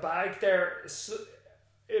gathering up their bag. They're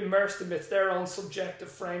immersed amidst their own subjective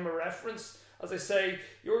frame of reference. As I say,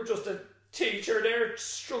 you're just a teacher. They're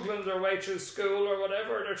struggling their way through school or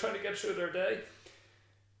whatever. They're trying to get through their day.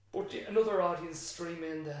 But another audience stream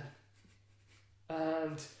in then,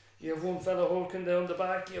 and you have one fella hulking down the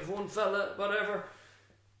back. You have one fella whatever.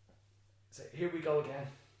 Say, here we go again.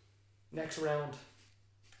 Next round,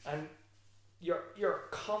 and you're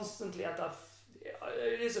constantly at that.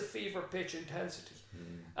 It is a fever pitch intensity,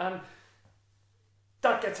 and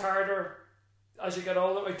that gets harder as you get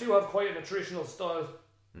older. I do have quite an attritional style.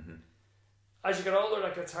 As you get older,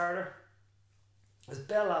 that gets harder. There's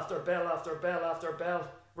bell after bell after bell after bell,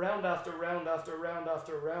 round after round after round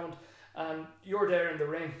after round, and you're there in the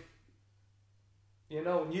ring. You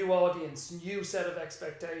know, new audience, new set of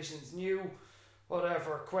expectations, new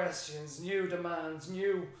whatever questions, new demands,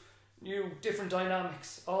 new different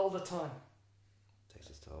dynamics all the time. Takes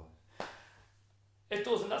its toll. It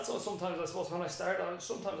does, and that's what sometimes I suppose when I start,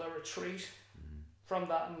 sometimes I retreat from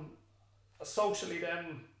that, and socially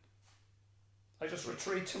then I just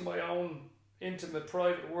retreat to my own intimate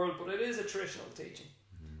private world. But it is attritional teaching.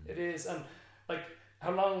 It is, and like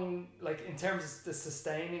how long, like in terms of the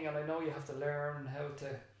sustaining, and I know you have to learn how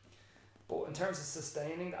to, but in terms of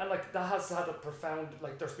sustaining, and like that has had a profound,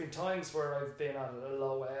 like there's been times where I've been at a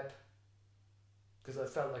low ebb because I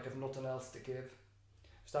felt like I've nothing else to give.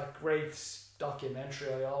 It's that great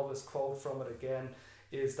documentary I always quote from it again,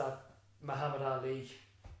 is that Muhammad Ali,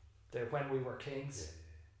 the When We Were Kings.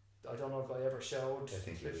 I don't know if I ever showed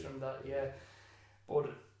clips from that,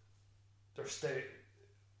 but there's the,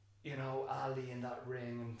 you know, Ali in that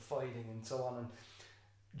ring and fighting and so on, and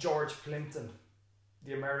George Plimpton,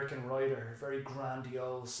 the American writer, very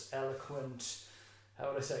grandiose, eloquent, how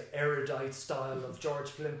would I say, erudite style of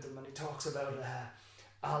George Plimpton, and he talks about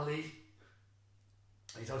Ali.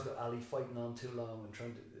 He talks about Ali fighting on too long and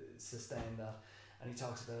trying to sustain that, and he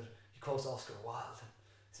quotes Oscar Wilde, and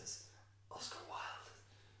he says, Oscar Wilde,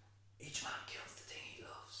 each man kills the thing he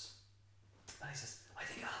loves, and he says, I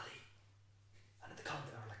think Ali, and in the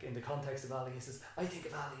context, in the context of Ali, he says, I think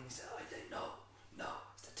of Ali, and he said, I think, no,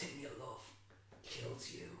 it's the thing you love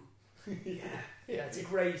kills you. yeah, it's a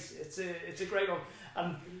great one,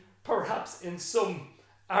 and perhaps in some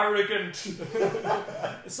arrogant,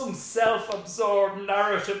 some self-absorbed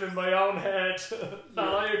narrative in my own head that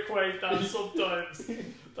I equate that sometimes.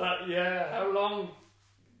 That how long,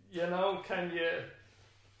 can you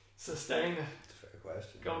sustain it? It's a fair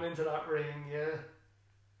question. Going into that ring,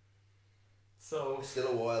 So still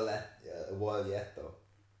a while yet though.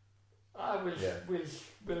 We'll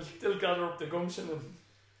still gather up the gumption and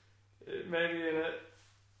maybe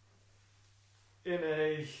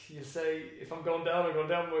you'll say, if I'm going down, I'm going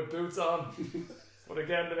down with my boots on. But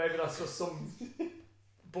again, maybe that's just some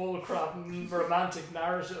bullcrap romantic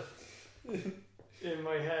narrative in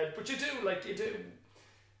my head. But you do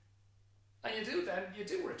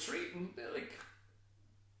retreat, and like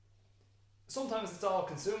sometimes it's all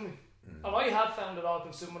consuming. And I have found it all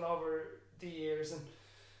consuming over the years, and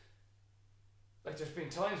like there's been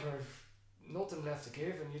times where I've nothing left to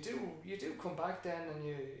give, and you do come back then, and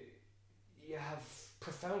you have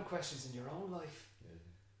profound questions in your own life.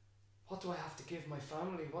 What do I have to give my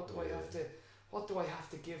family? What do I have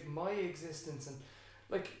to give my existence? And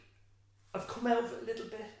like I've come out of it a little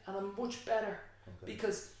bit, and I'm much better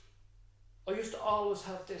because I used to always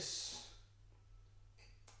have this,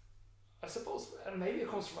 I suppose, and maybe it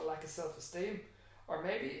comes from a lack of self-esteem, or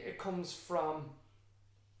maybe it comes from,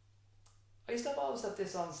 I used to always have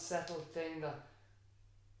this unsettled thing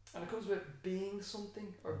and it comes with being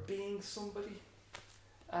something or being somebody,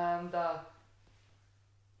 and I'm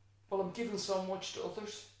giving so much to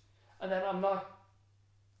others, and then I'm not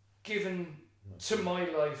giving to my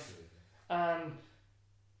life and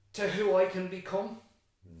to who I can become.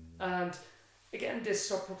 And again, this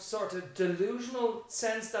sort of delusional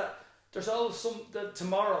sense that there's always that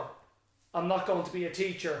tomorrow I'm not going to be a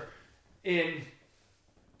teacher in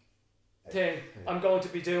thing. I'm going to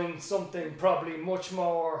be doing something probably much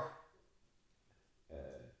more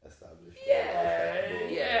established.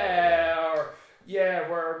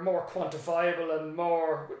 We're more quantifiable and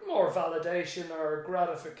with more validation or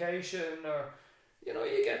gratification, or you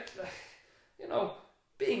get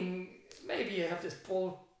being, maybe you have this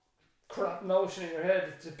bull crap notion in your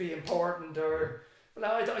head to be important, or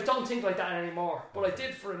well, I don't think like that anymore, but I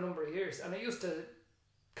did for a number of years, and it used to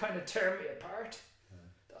kind of tear me apart.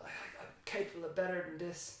 I'm capable of better than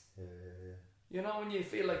this. When you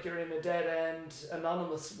feel like you're in a dead end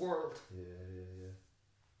anonymous world.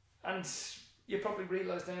 And you probably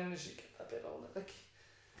realise then as you get a bit older, like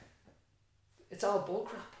it's all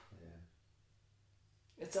bullcrap.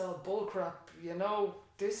 It's all bullcrap.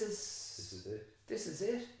 This is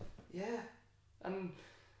it. Yeah. And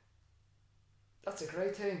that's a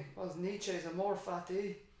great thing. Well, Nietzsche's amor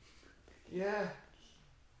fati. Yeah.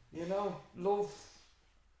 Love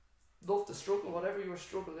the struggle, whatever your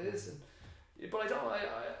struggle is. But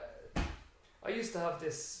I used to have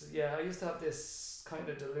this kind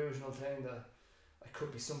of delusional thing that I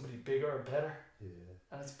could be somebody bigger or better.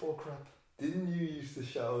 And it's bullcrap. Didn't you used to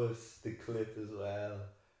show us the clip as well,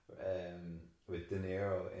 with De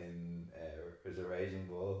Niro in was a Raging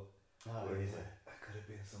Bull, where he said, I could have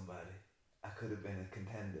been somebody. I could have been a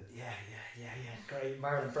contender. Yeah. Great.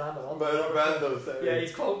 Marlon Brando. Sorry. Yeah,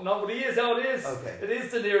 he's quoting. No, but he is. Oh, it is. Okay. It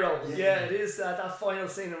is De Niro. Yeah, it is that final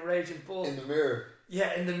scene in Raging Bull. In the mirror.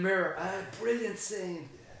 Yeah, in the mirror. Brilliant scene.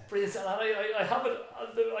 Brilliant scene. And I have it.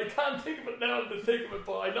 I can't think of it now to think of it,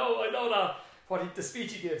 but I know that the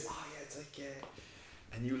speech he gives. Oh yeah, it's like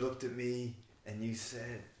and you looked at me and you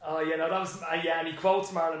said. Oh yeah, no, that was and he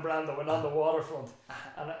quotes Marlon Brando when on the waterfront,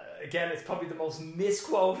 and again, it's probably the most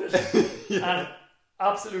misquoted and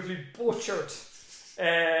absolutely butchered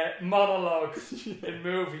monologue in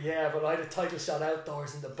movie. Yeah, but I had a title shot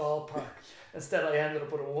outdoors in the ballpark. Instead, I ended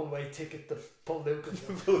up with a one-way ticket to Paluca.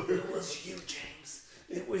 It was you, James.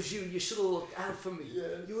 It was you. You should have looked out for me.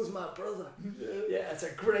 Yeah. You was my brother. Yeah, it's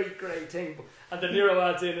a great thing. And De Niro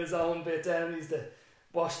adds in his own bit then. He's the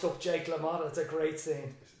washed up Jake LaMotta. It's a great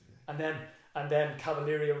scene. And then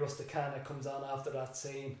Cavalleria Rusticana comes on after that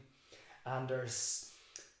scene. And there's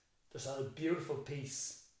a beautiful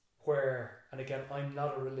piece where, and again, I'm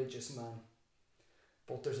not a religious man,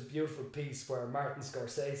 but there's a beautiful piece where Martin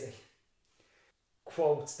Scorsese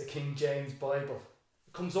quotes the King James Bible.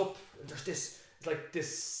 It comes up and there's this, it's like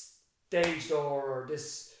this stage door or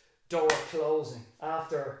this door closing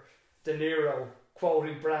after De Niro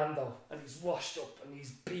quoting Brando, and he's washed up and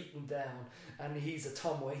he's beaten down and he's a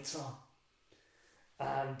Tom Waits song,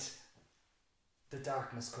 and the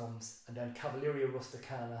darkness comes, and then Cavalleria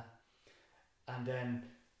Rusticana, and then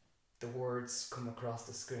the words come across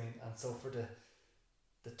the screen. And so for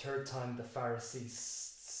The third time the Pharisees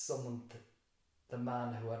summoned the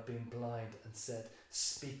man who had been blind and said,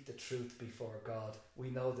 "Speak the truth before God. We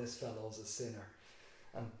know this fellow's a sinner."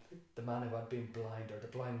 And the man who had been blind, or the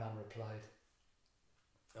blind man, replied,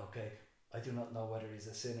 "Okay, I do not know whether he's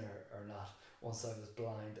a sinner or not. Once I was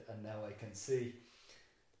blind and now I can see."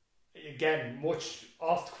 Again, much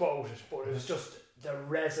oft quoted, but it was just the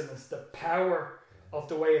resonance, the power of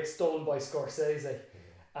the way it's done by Scorsese.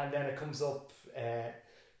 And then it comes up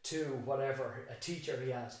to whatever, a teacher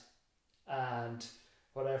he had, and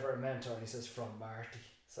whatever, a mentor, and he says, "From Marty."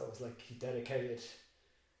 So it was like he dedicated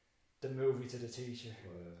the movie to the teacher.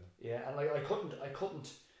 Yeah, and like I couldn't,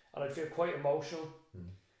 and I'd feel quite emotional.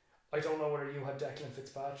 I don't know whether you had Declan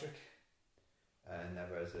Fitzpatrick.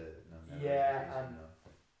 Never as a never Yeah, as a, and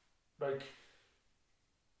like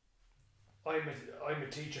I'm a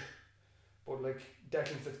teacher, but like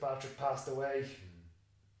Declan Fitzpatrick passed away,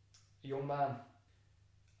 young man,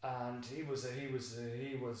 and he was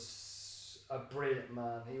a brilliant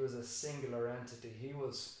man. He was a singular entity. He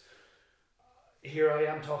was. Here I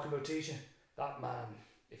am talking about teaching. That man,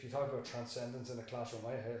 if you talk about transcendence in a classroom,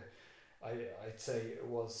 I'd say it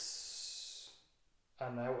was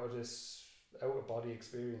an out of body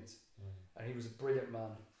experience, and he was a brilliant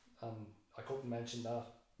man, and I couldn't mention that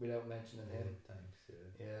without mentioning him. Thanks.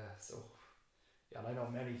 Yeah, so and I know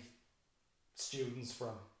many students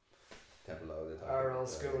from our old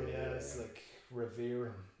school. Yeah, it's like revere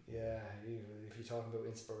him. Yeah, if you're talking about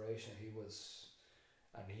inspiration, he was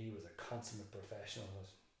a consummate professional,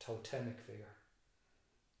 a totemic figure.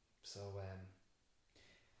 So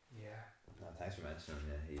yeah. No, thanks for mentioning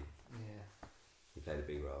him. He played a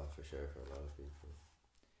big role for sure for a lot of people.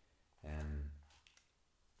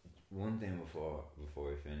 One thing before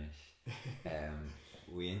we finish,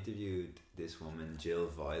 we interviewed this woman, Jill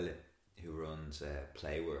Violet, who runs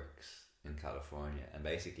Playworks in California, and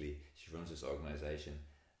basically she runs this organisation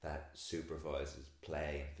that supervises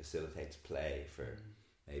play and facilitates play for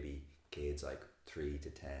maybe kids like 3 to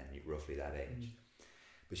 10, roughly that age.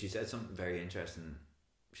 But she said something very interesting.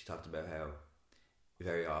 She talked about how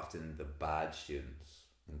very often the bad students,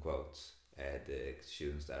 in quotes, the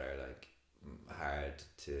students that are like hard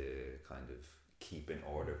to kind of keep in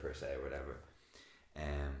order per se or whatever,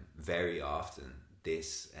 very often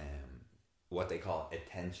this what they call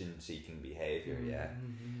attention seeking behaviour,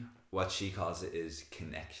 what she calls it is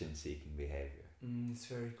connection seeking behaviour. It's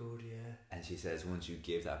very good, yeah. And she says once you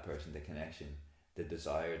give that person the connection, the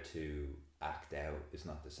desire to act out is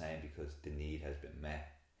not the same because the need has been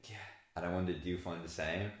met. Yeah. And I wondered, do you find the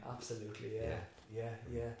same? Absolutely,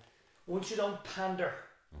 yeah. Once you don't pander.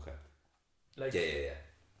 Okay. Like Yeah.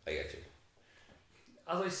 I get you.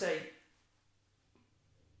 As I say,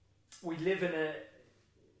 we live in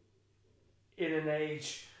an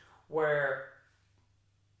age where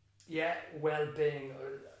well-being,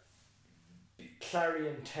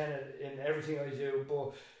 clarion tenet in everything I do,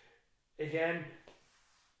 but again,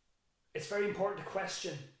 it's very important to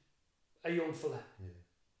question a young fella.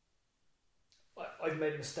 I've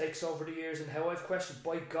made mistakes over the years in how I've questioned.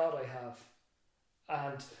 By God, I have.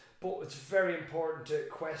 But it's very important to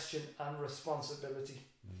question and responsibility.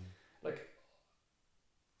 Like,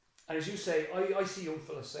 and as you say, I see young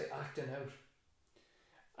fellas say acting out,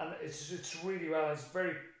 and it's really well. It's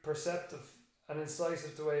very perceptive and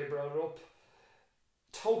incisive the way you brought it up.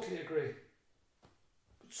 Totally agree.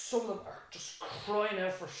 But some of them are just crying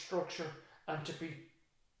out for structure and to be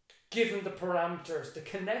given the parameters, the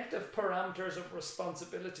connective parameters of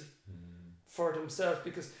responsibility for themselves,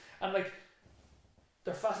 because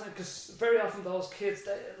they're fascinating, because very often those kids,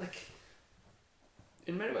 they, like,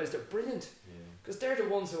 in many ways they're brilliant, because they're the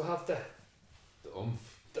ones who have the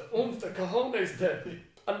cojones,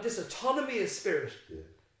 and this autonomy of spirit,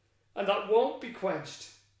 and that won't be quenched.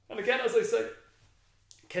 And again, as I say,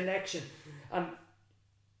 connection, and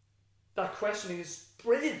that questioning is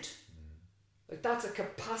brilliant. Like, that's a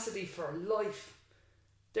capacity for life.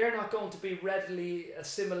 They're not going to be readily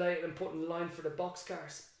assimilated and put in line for the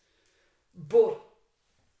boxcars, but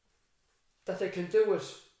that they can do it,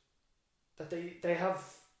 that they have.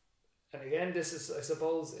 And again, this is, I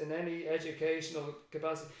suppose, in any educational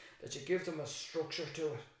capacity, that you give them a structure to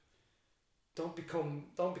it. Don't become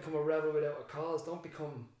a rebel without a cause. Don't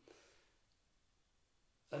become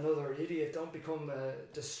another idiot. Don't become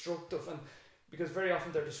destructive, and because very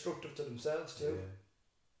often they're destructive to themselves too.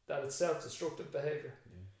 That it's self-destructive behaviour.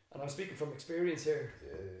 And I'm speaking from experience here.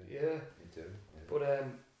 Yeah. Me too. But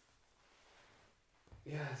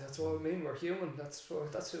that's what I mean. We're human. That's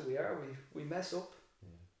who we are. We mess up.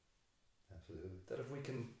 Absolutely. That if we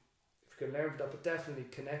can learn that, but definitely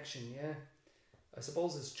connection. Yeah. I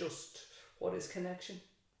suppose it's just, what is connection?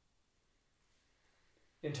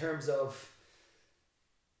 in terms of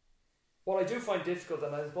what I do find difficult,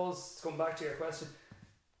 and I suppose to come back to your question,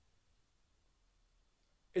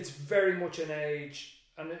 it's very much an age,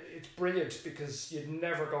 and it's brilliant because you'd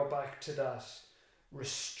never go back to that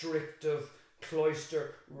restrictive,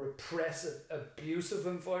 cloister, repressive, abusive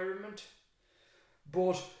environment.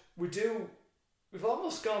 But we've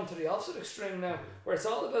almost gone to the opposite extreme now, where it's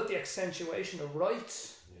all about the accentuation of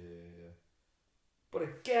rights. But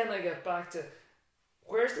again, I get back to,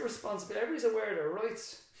 where's the responsibility? Everybody's aware of their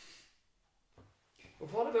rights.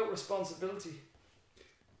 But what about responsibility?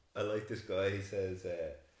 I like this guy. He says,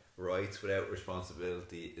 rights without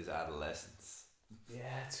responsibility is adolescence.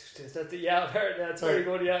 Yeah, I've heard that. It's very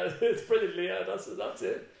good. Yeah, it's brilliant. Yeah, that's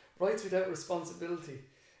it. Rights without responsibility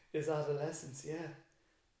is adolescence. Yeah.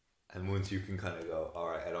 And once you can kind of go, all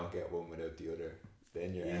right, I don't get one without the other,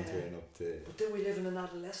 then you're entering up to. But do we live in an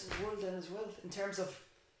adolescent world then as well, in terms of?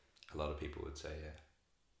 A lot of people would say,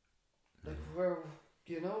 yeah. Like where,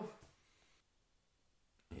 you know.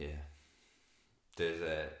 Yeah. There's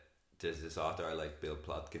this author I like, Bill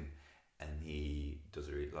Plotkin, and he does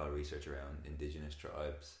a lot of research around indigenous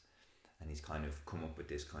tribes, and he's kind of come up with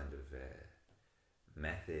this kind of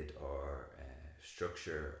method or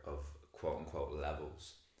structure of quote unquote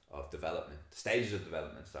levels of development, stages of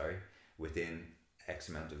development, within X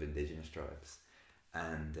amount of indigenous tribes,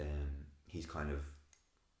 and he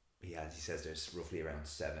says there's roughly around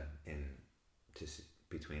 7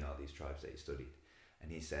 between all these tribes that he studied,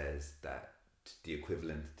 and he says that the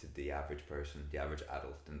equivalent to the average person, the average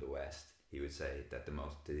adult in the West, he would say that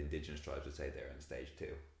the indigenous tribes would say they're in stage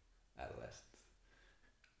 2 adolescence.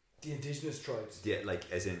 The indigenous tribes? Yeah, like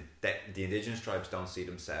as in the indigenous tribes don't see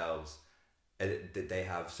themselves, they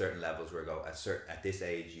have certain levels where at this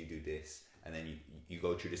age you do this, and then you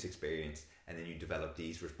go through this experience, and then you develop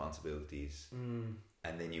these responsibilities,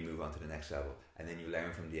 and then you move on to the next level, and then you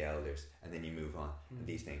learn from the elders, and then you move on, and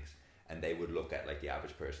these things. And they would look at like the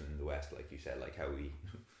average person in the West, like you said, like how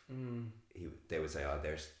they would say, oh,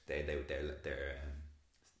 they're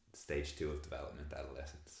stage 2 of development,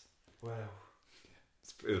 adolescence. Wow.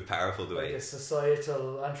 It was powerful the way. Like a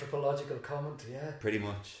societal anthropological comment, yeah. Pretty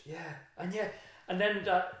much. Yeah, and then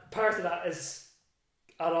that part of that is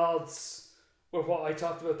at odds with what I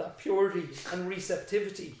talked about, that purity and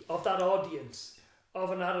receptivity of that audience,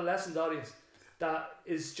 of an adolescent audience, that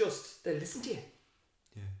is just, they listen to you.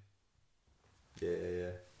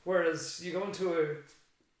 Yeah. Whereas you go into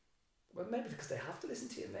maybe because they have to listen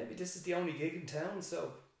to you, maybe this is the only gig in town,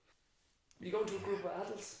 so you go into a group of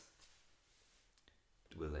adults.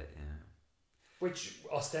 Will it, yeah. Which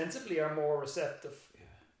ostensibly are more receptive.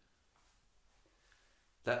 Yeah.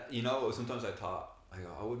 That, sometimes I thought, I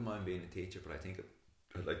wouldn't mind being a teacher, but I think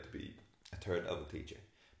I'd like to be a third level teacher,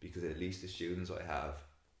 because at least the students I have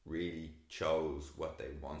really chose what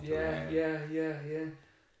they want to learn. Yeah.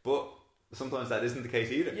 But sometimes that isn't the case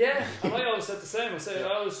either. Yeah, and I always said the same. I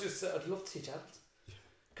always just said I'd love to teach adults,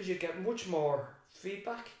 because you get much more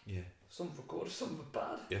feedback. Yeah. Some of it good, some of it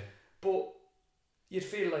bad. Yeah. But you'd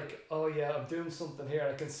feel like, oh yeah, I'm doing something here.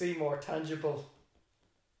 I can see more tangible,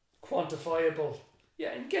 quantifiable.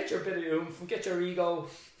 Yeah, and get your bit of oomph and get your ego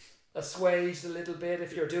assuaged a little bit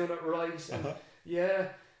if you're doing it right. And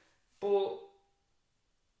yeah, but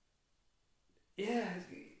yeah,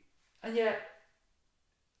 and yet.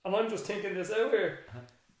 And I'm just thinking this out here.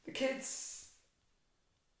 The kids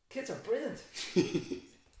are brilliant.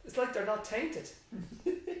 It's like they're not tainted.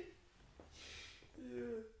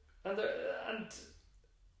 And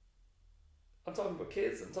I'm talking about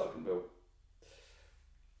kids. I'm talking about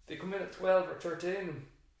they come in at 12 or 13 and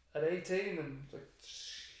at 18, and like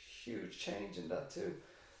huge change in that too.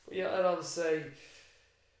 But yeah, I'd always say,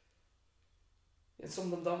 some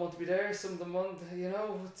of them don't want to be there. Some of them want,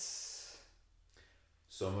 it's.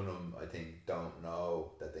 Some of them, I think, don't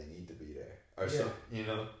know that they need to be there. Or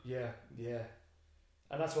Yeah.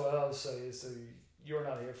 And that's what I always say is, so you're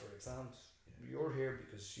not here for exams. Yeah. You're here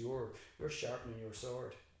because you're sharpening your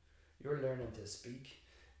sword. You're learning to speak.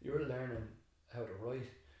 You're learning how to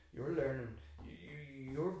write. You're learning.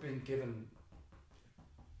 You're being given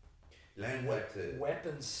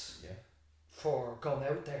weapons for going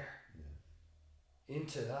out there. Yeah.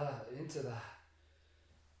 Into that.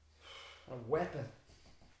 A weapon.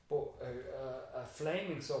 But a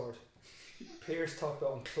flaming sword. Pierce talked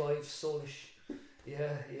about on Clive Sullish.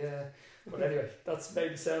 Yeah. But anyway, that's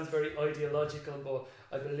maybe sounds very ideological, but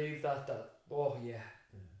I believe that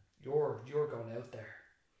you're going out there,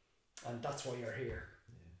 and that's why you're here.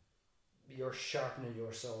 Yeah. You're sharpening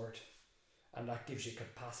your sword, and that gives you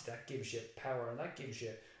capacity, that gives you power, and that gives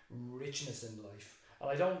you richness in life. And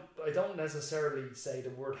I don't necessarily say the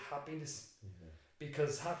word happiness,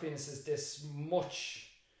 because happiness is this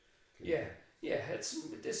much, it's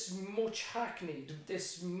this much hackneyed,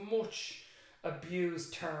 this much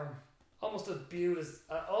abused term, almost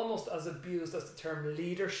as abused as the term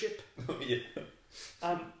leadership. Yeah.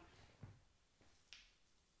 And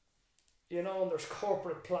you know, and there's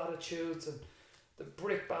corporate platitudes and the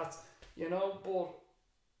brickbats, you know, but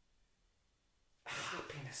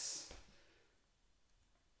happiness,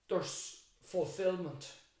 there's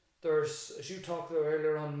fulfillment, there's, as you talked about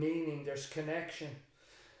earlier on, meaning, there's connection,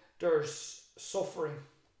 there's suffering,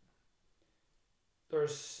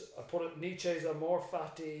 there's, I put it, Nietzsche's amor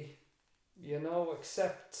fati, you know,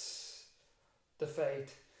 accept the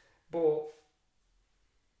fate, but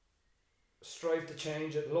strive to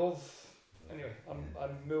change it, love. Anyway,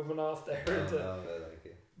 I'm moving off there. No, I like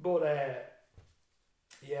it. But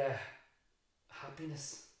yeah,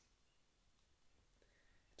 happiness.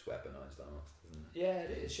 It's weaponized almost, isn't it? Yeah,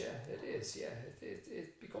 it is. Yeah, it is. Yeah,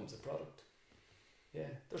 it becomes a product. Yeah,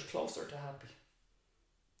 there's closer to happy.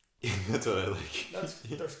 That's what I like.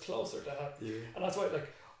 There's closer to happy, Yeah. and that's why,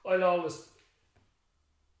 like, I'll always,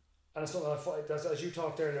 and it's something I find, that's, as you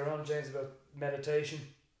talked earlier on, James, about meditation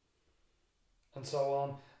and so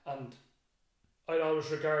on, and I'd always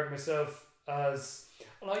regard myself as,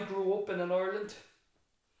 and I grew up in an Ireland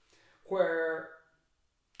where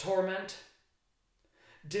torment,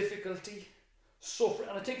 difficulty, suffering,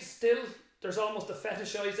 and I think still there's almost a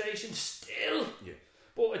fetishization still. Yeah.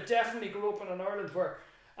 But I definitely grew up in an Ireland where,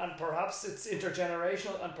 and perhaps it's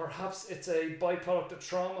intergenerational and perhaps it's a byproduct of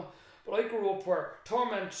trauma, but I grew up where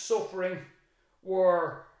torment, suffering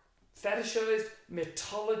were fetishized,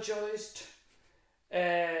 mythologized,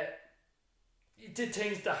 you did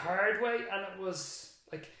things the hard way, and it was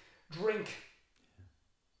like drink.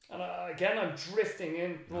 And again, I'm drifting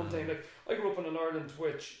in one thing. Like, I grew up in an Ireland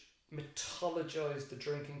which mythologized the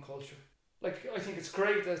drinking culture. Like, I think it's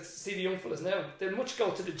great to see the young fellas now. They much go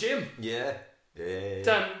to the gym Yeah.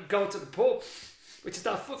 than go to the pub, which is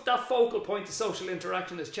that focal point of social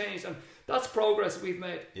interaction has changed, and that's progress we've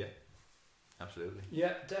made. Yeah. Absolutely.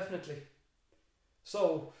 Yeah, definitely.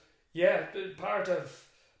 So, yeah, part of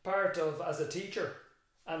as a teacher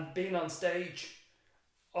and being on stage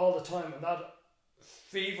all the time and that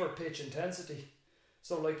fever pitch intensity.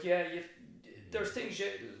 So, like, yeah, there's things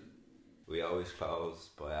We always close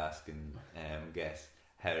by asking guests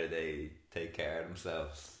how do they take care of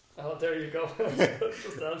themselves. Oh, there you go.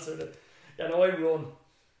 Just answered it. Yeah, no, I run.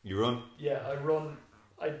 You run? Yeah, I run.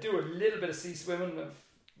 I do a little bit of sea swimming,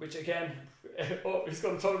 which again, oh, he's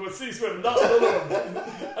going to talk about sea swimming. That's another one.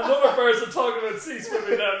 Another person talking about sea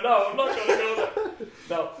swimming now. No, I'm not going to go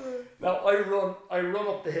there. No, I run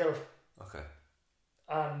up the hill. Okay.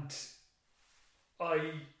 And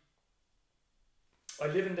I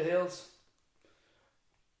live in the hills.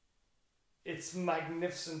 It's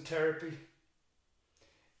magnificent therapy.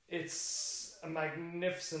 It's a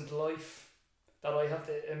magnificent life that I have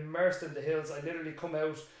to immersed in the hills. I literally come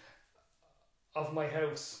out of my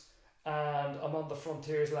house and I'm on the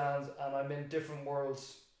frontiers lands and I'm in different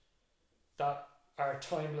worlds that are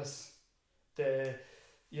timeless. The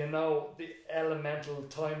elemental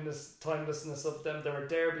timelessness of them. They were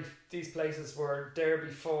there. These places were there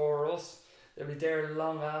before us. They'll be there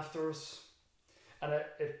long after us, and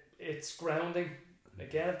it's grounding.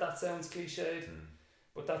 Again, if that sounds cliched,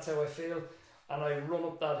 but that's how I feel. And I run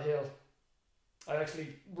up that hill. I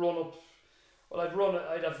actually run up. Well,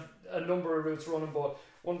 I'd have a number of routes running, but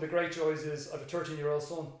one of the great joys is I have a 13-year-old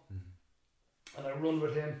son, and I run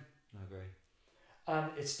with him. Oh, great.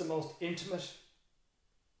 And it's the most intimate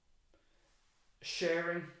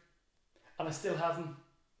sharing, and I still haven't,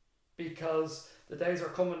 because the days are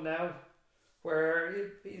coming now where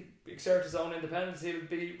he'll exert his own independence. He'll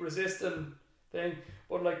be resisting thing,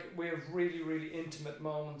 but like, we have really, really intimate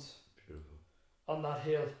moments. Beautiful. On that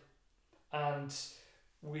hill, and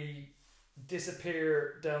we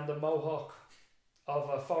disappear down the mohawk of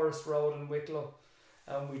a forest road in Wicklow,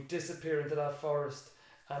 and we disappear into that forest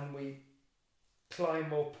and we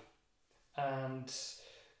climb up, and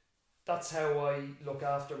that's how I look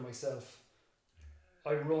after myself.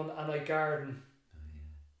 I run and I garden.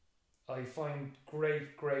 I find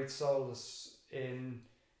great solace in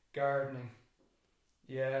gardening.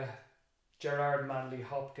 Yeah, Gerard Manley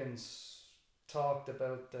Hopkins talked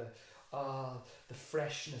about the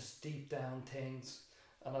freshness, deep down things,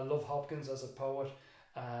 and I love Hopkins as a poet.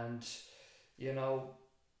 And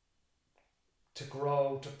to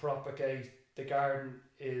grow, to propagate, the garden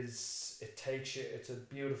takes you. It's a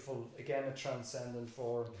beautiful, again, a transcendent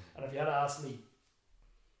form. And if you had asked me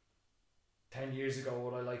 10 years ago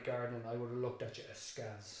would I like gardening, I would have looked at you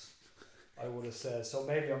askance. I would have said, so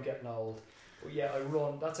maybe I'm getting old, But yeah, I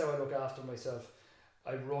run. That's how I look after myself.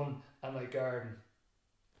 I run and I garden,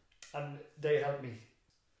 and they help me.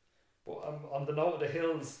 But I'm on the note of the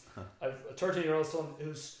hills. I've a 13-year-old son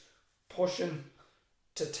who's pushing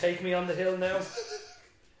to take me on the hill now,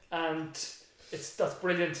 and that's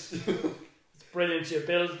brilliant. It's brilliant. You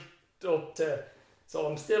build up to. So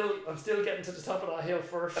I'm still getting to the top of that hill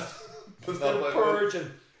first. I'm still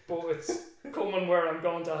purging, but it's coming where I'm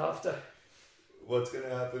going to have to. What's going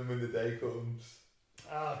to happen when the day comes?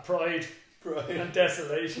 Pride and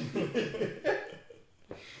desolation.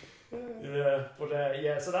 Yeah, but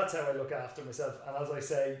yeah, so that's how I look after myself. And as I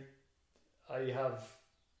say, I have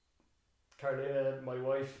Carolina, my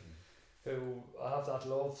wife, who I have that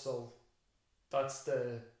love. So that's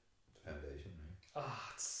the foundation, right?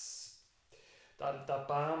 It's that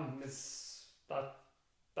BAM is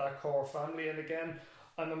that core family. And again,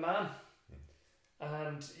 I'm a man,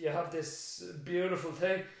 and you have this beautiful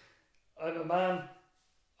thing. I'm a man.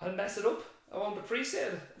 I'll mess it up. I won't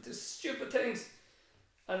appreciate it. Do stupid things.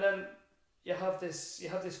 And then you have this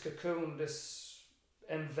cocoon, this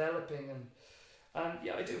enveloping, and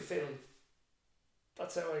yeah, I do feel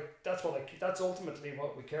that's ultimately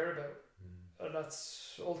what we care about, and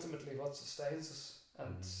that's ultimately what sustains us.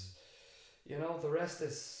 And you know, the rest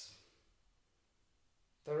is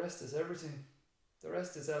everything. The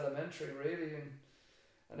rest is elementary, really,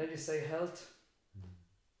 and then you say health.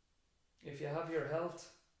 If you have your health,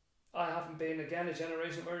 I haven't been again a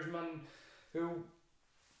generation of Irishman who.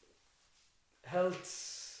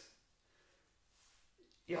 Health,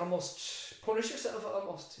 you almost punish yourself.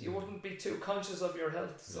 Almost, you wouldn't be too conscious of your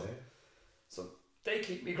health. So they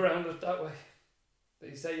keep me grounded that way.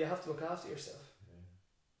 They say you have to look after yourself.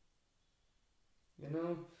 You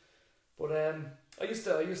know, but I used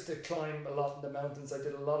to climb a lot in the mountains. I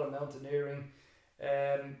did a lot of mountaineering.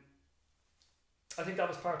 I think that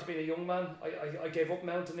was part of being a young man. I gave up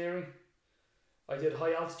mountaineering. I did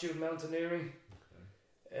high altitude mountaineering.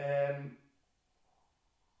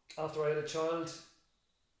 After I had a child,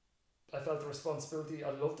 I felt the responsibility. I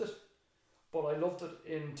loved it, but I loved it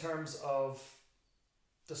in terms of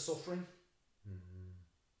the suffering,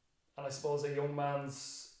 and I suppose a young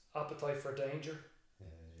man's appetite for danger,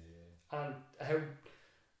 and how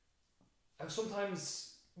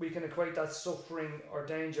sometimes we can equate that suffering or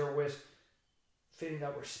danger with feeling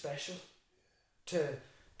that we're special to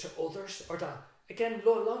others, or that again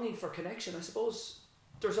longing for connection. I suppose.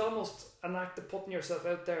 There's almost an act of putting yourself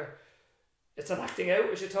out there. It's an acting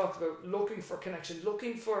out, as you talked about, looking for connection,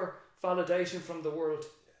 looking for validation from the world.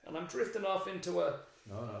 And I'm drifting off into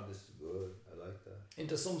No, this is good. I like that.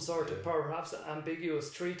 Into some sort of perhaps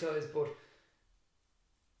ambiguous treatise, but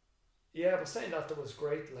yeah, but saying that, there was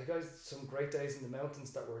great. Like I had some great days in the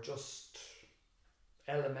mountains that were just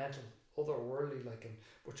elemental, otherworldly,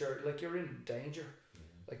 but you're in danger,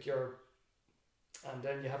 and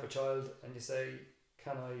then you have a child and you say,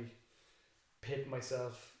 can I pit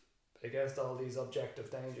myself against all these objective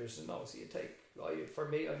dangers? And no, so for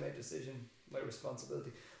me, I made a decision, my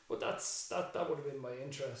responsibility. But that would have been my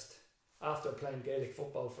interest after playing Gaelic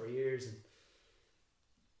football for years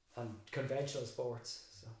and conventional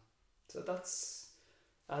sports. So that's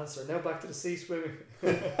answer. Now back to the sea swimming.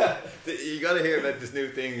 You got to hear about this new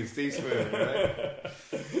thing, is sea swimming, right?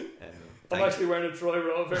 I'm actually wearing a dry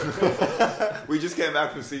robe here. We just came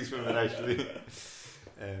back from sea swimming, actually.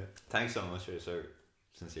 Thanks so much, sir.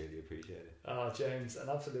 Sincerely appreciate it. James, an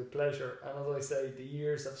absolute pleasure. And as I say, the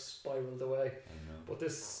years have spiraled away. I know. But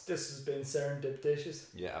this has been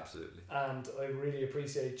serendipitous. Yeah, absolutely. And I really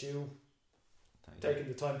appreciate you taking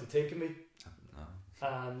the time to think of me. No.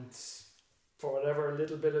 And for whatever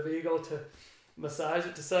little bit of ego to massage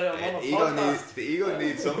it, to say I'm on a podcast. The ego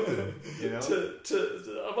needs something, you know.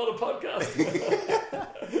 I'm on a podcast.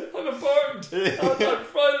 I'm important. I've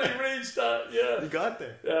finally reached that. Yeah, you got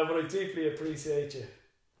there. Yeah, but I deeply appreciate you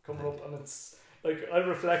coming up, and it's like I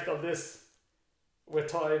reflect on this with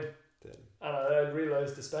time, and I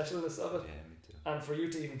realise the specialness of it. Yeah, me too. And for you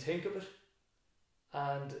to even think of it,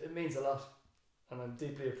 and it means a lot, and I'm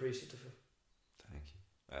deeply appreciative. Thank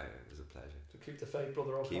you. It was a pleasure. So keep the faith,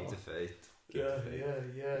 brother. Keep the faith. Yeah.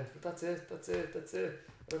 But that's it.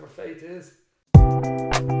 Whatever faith is.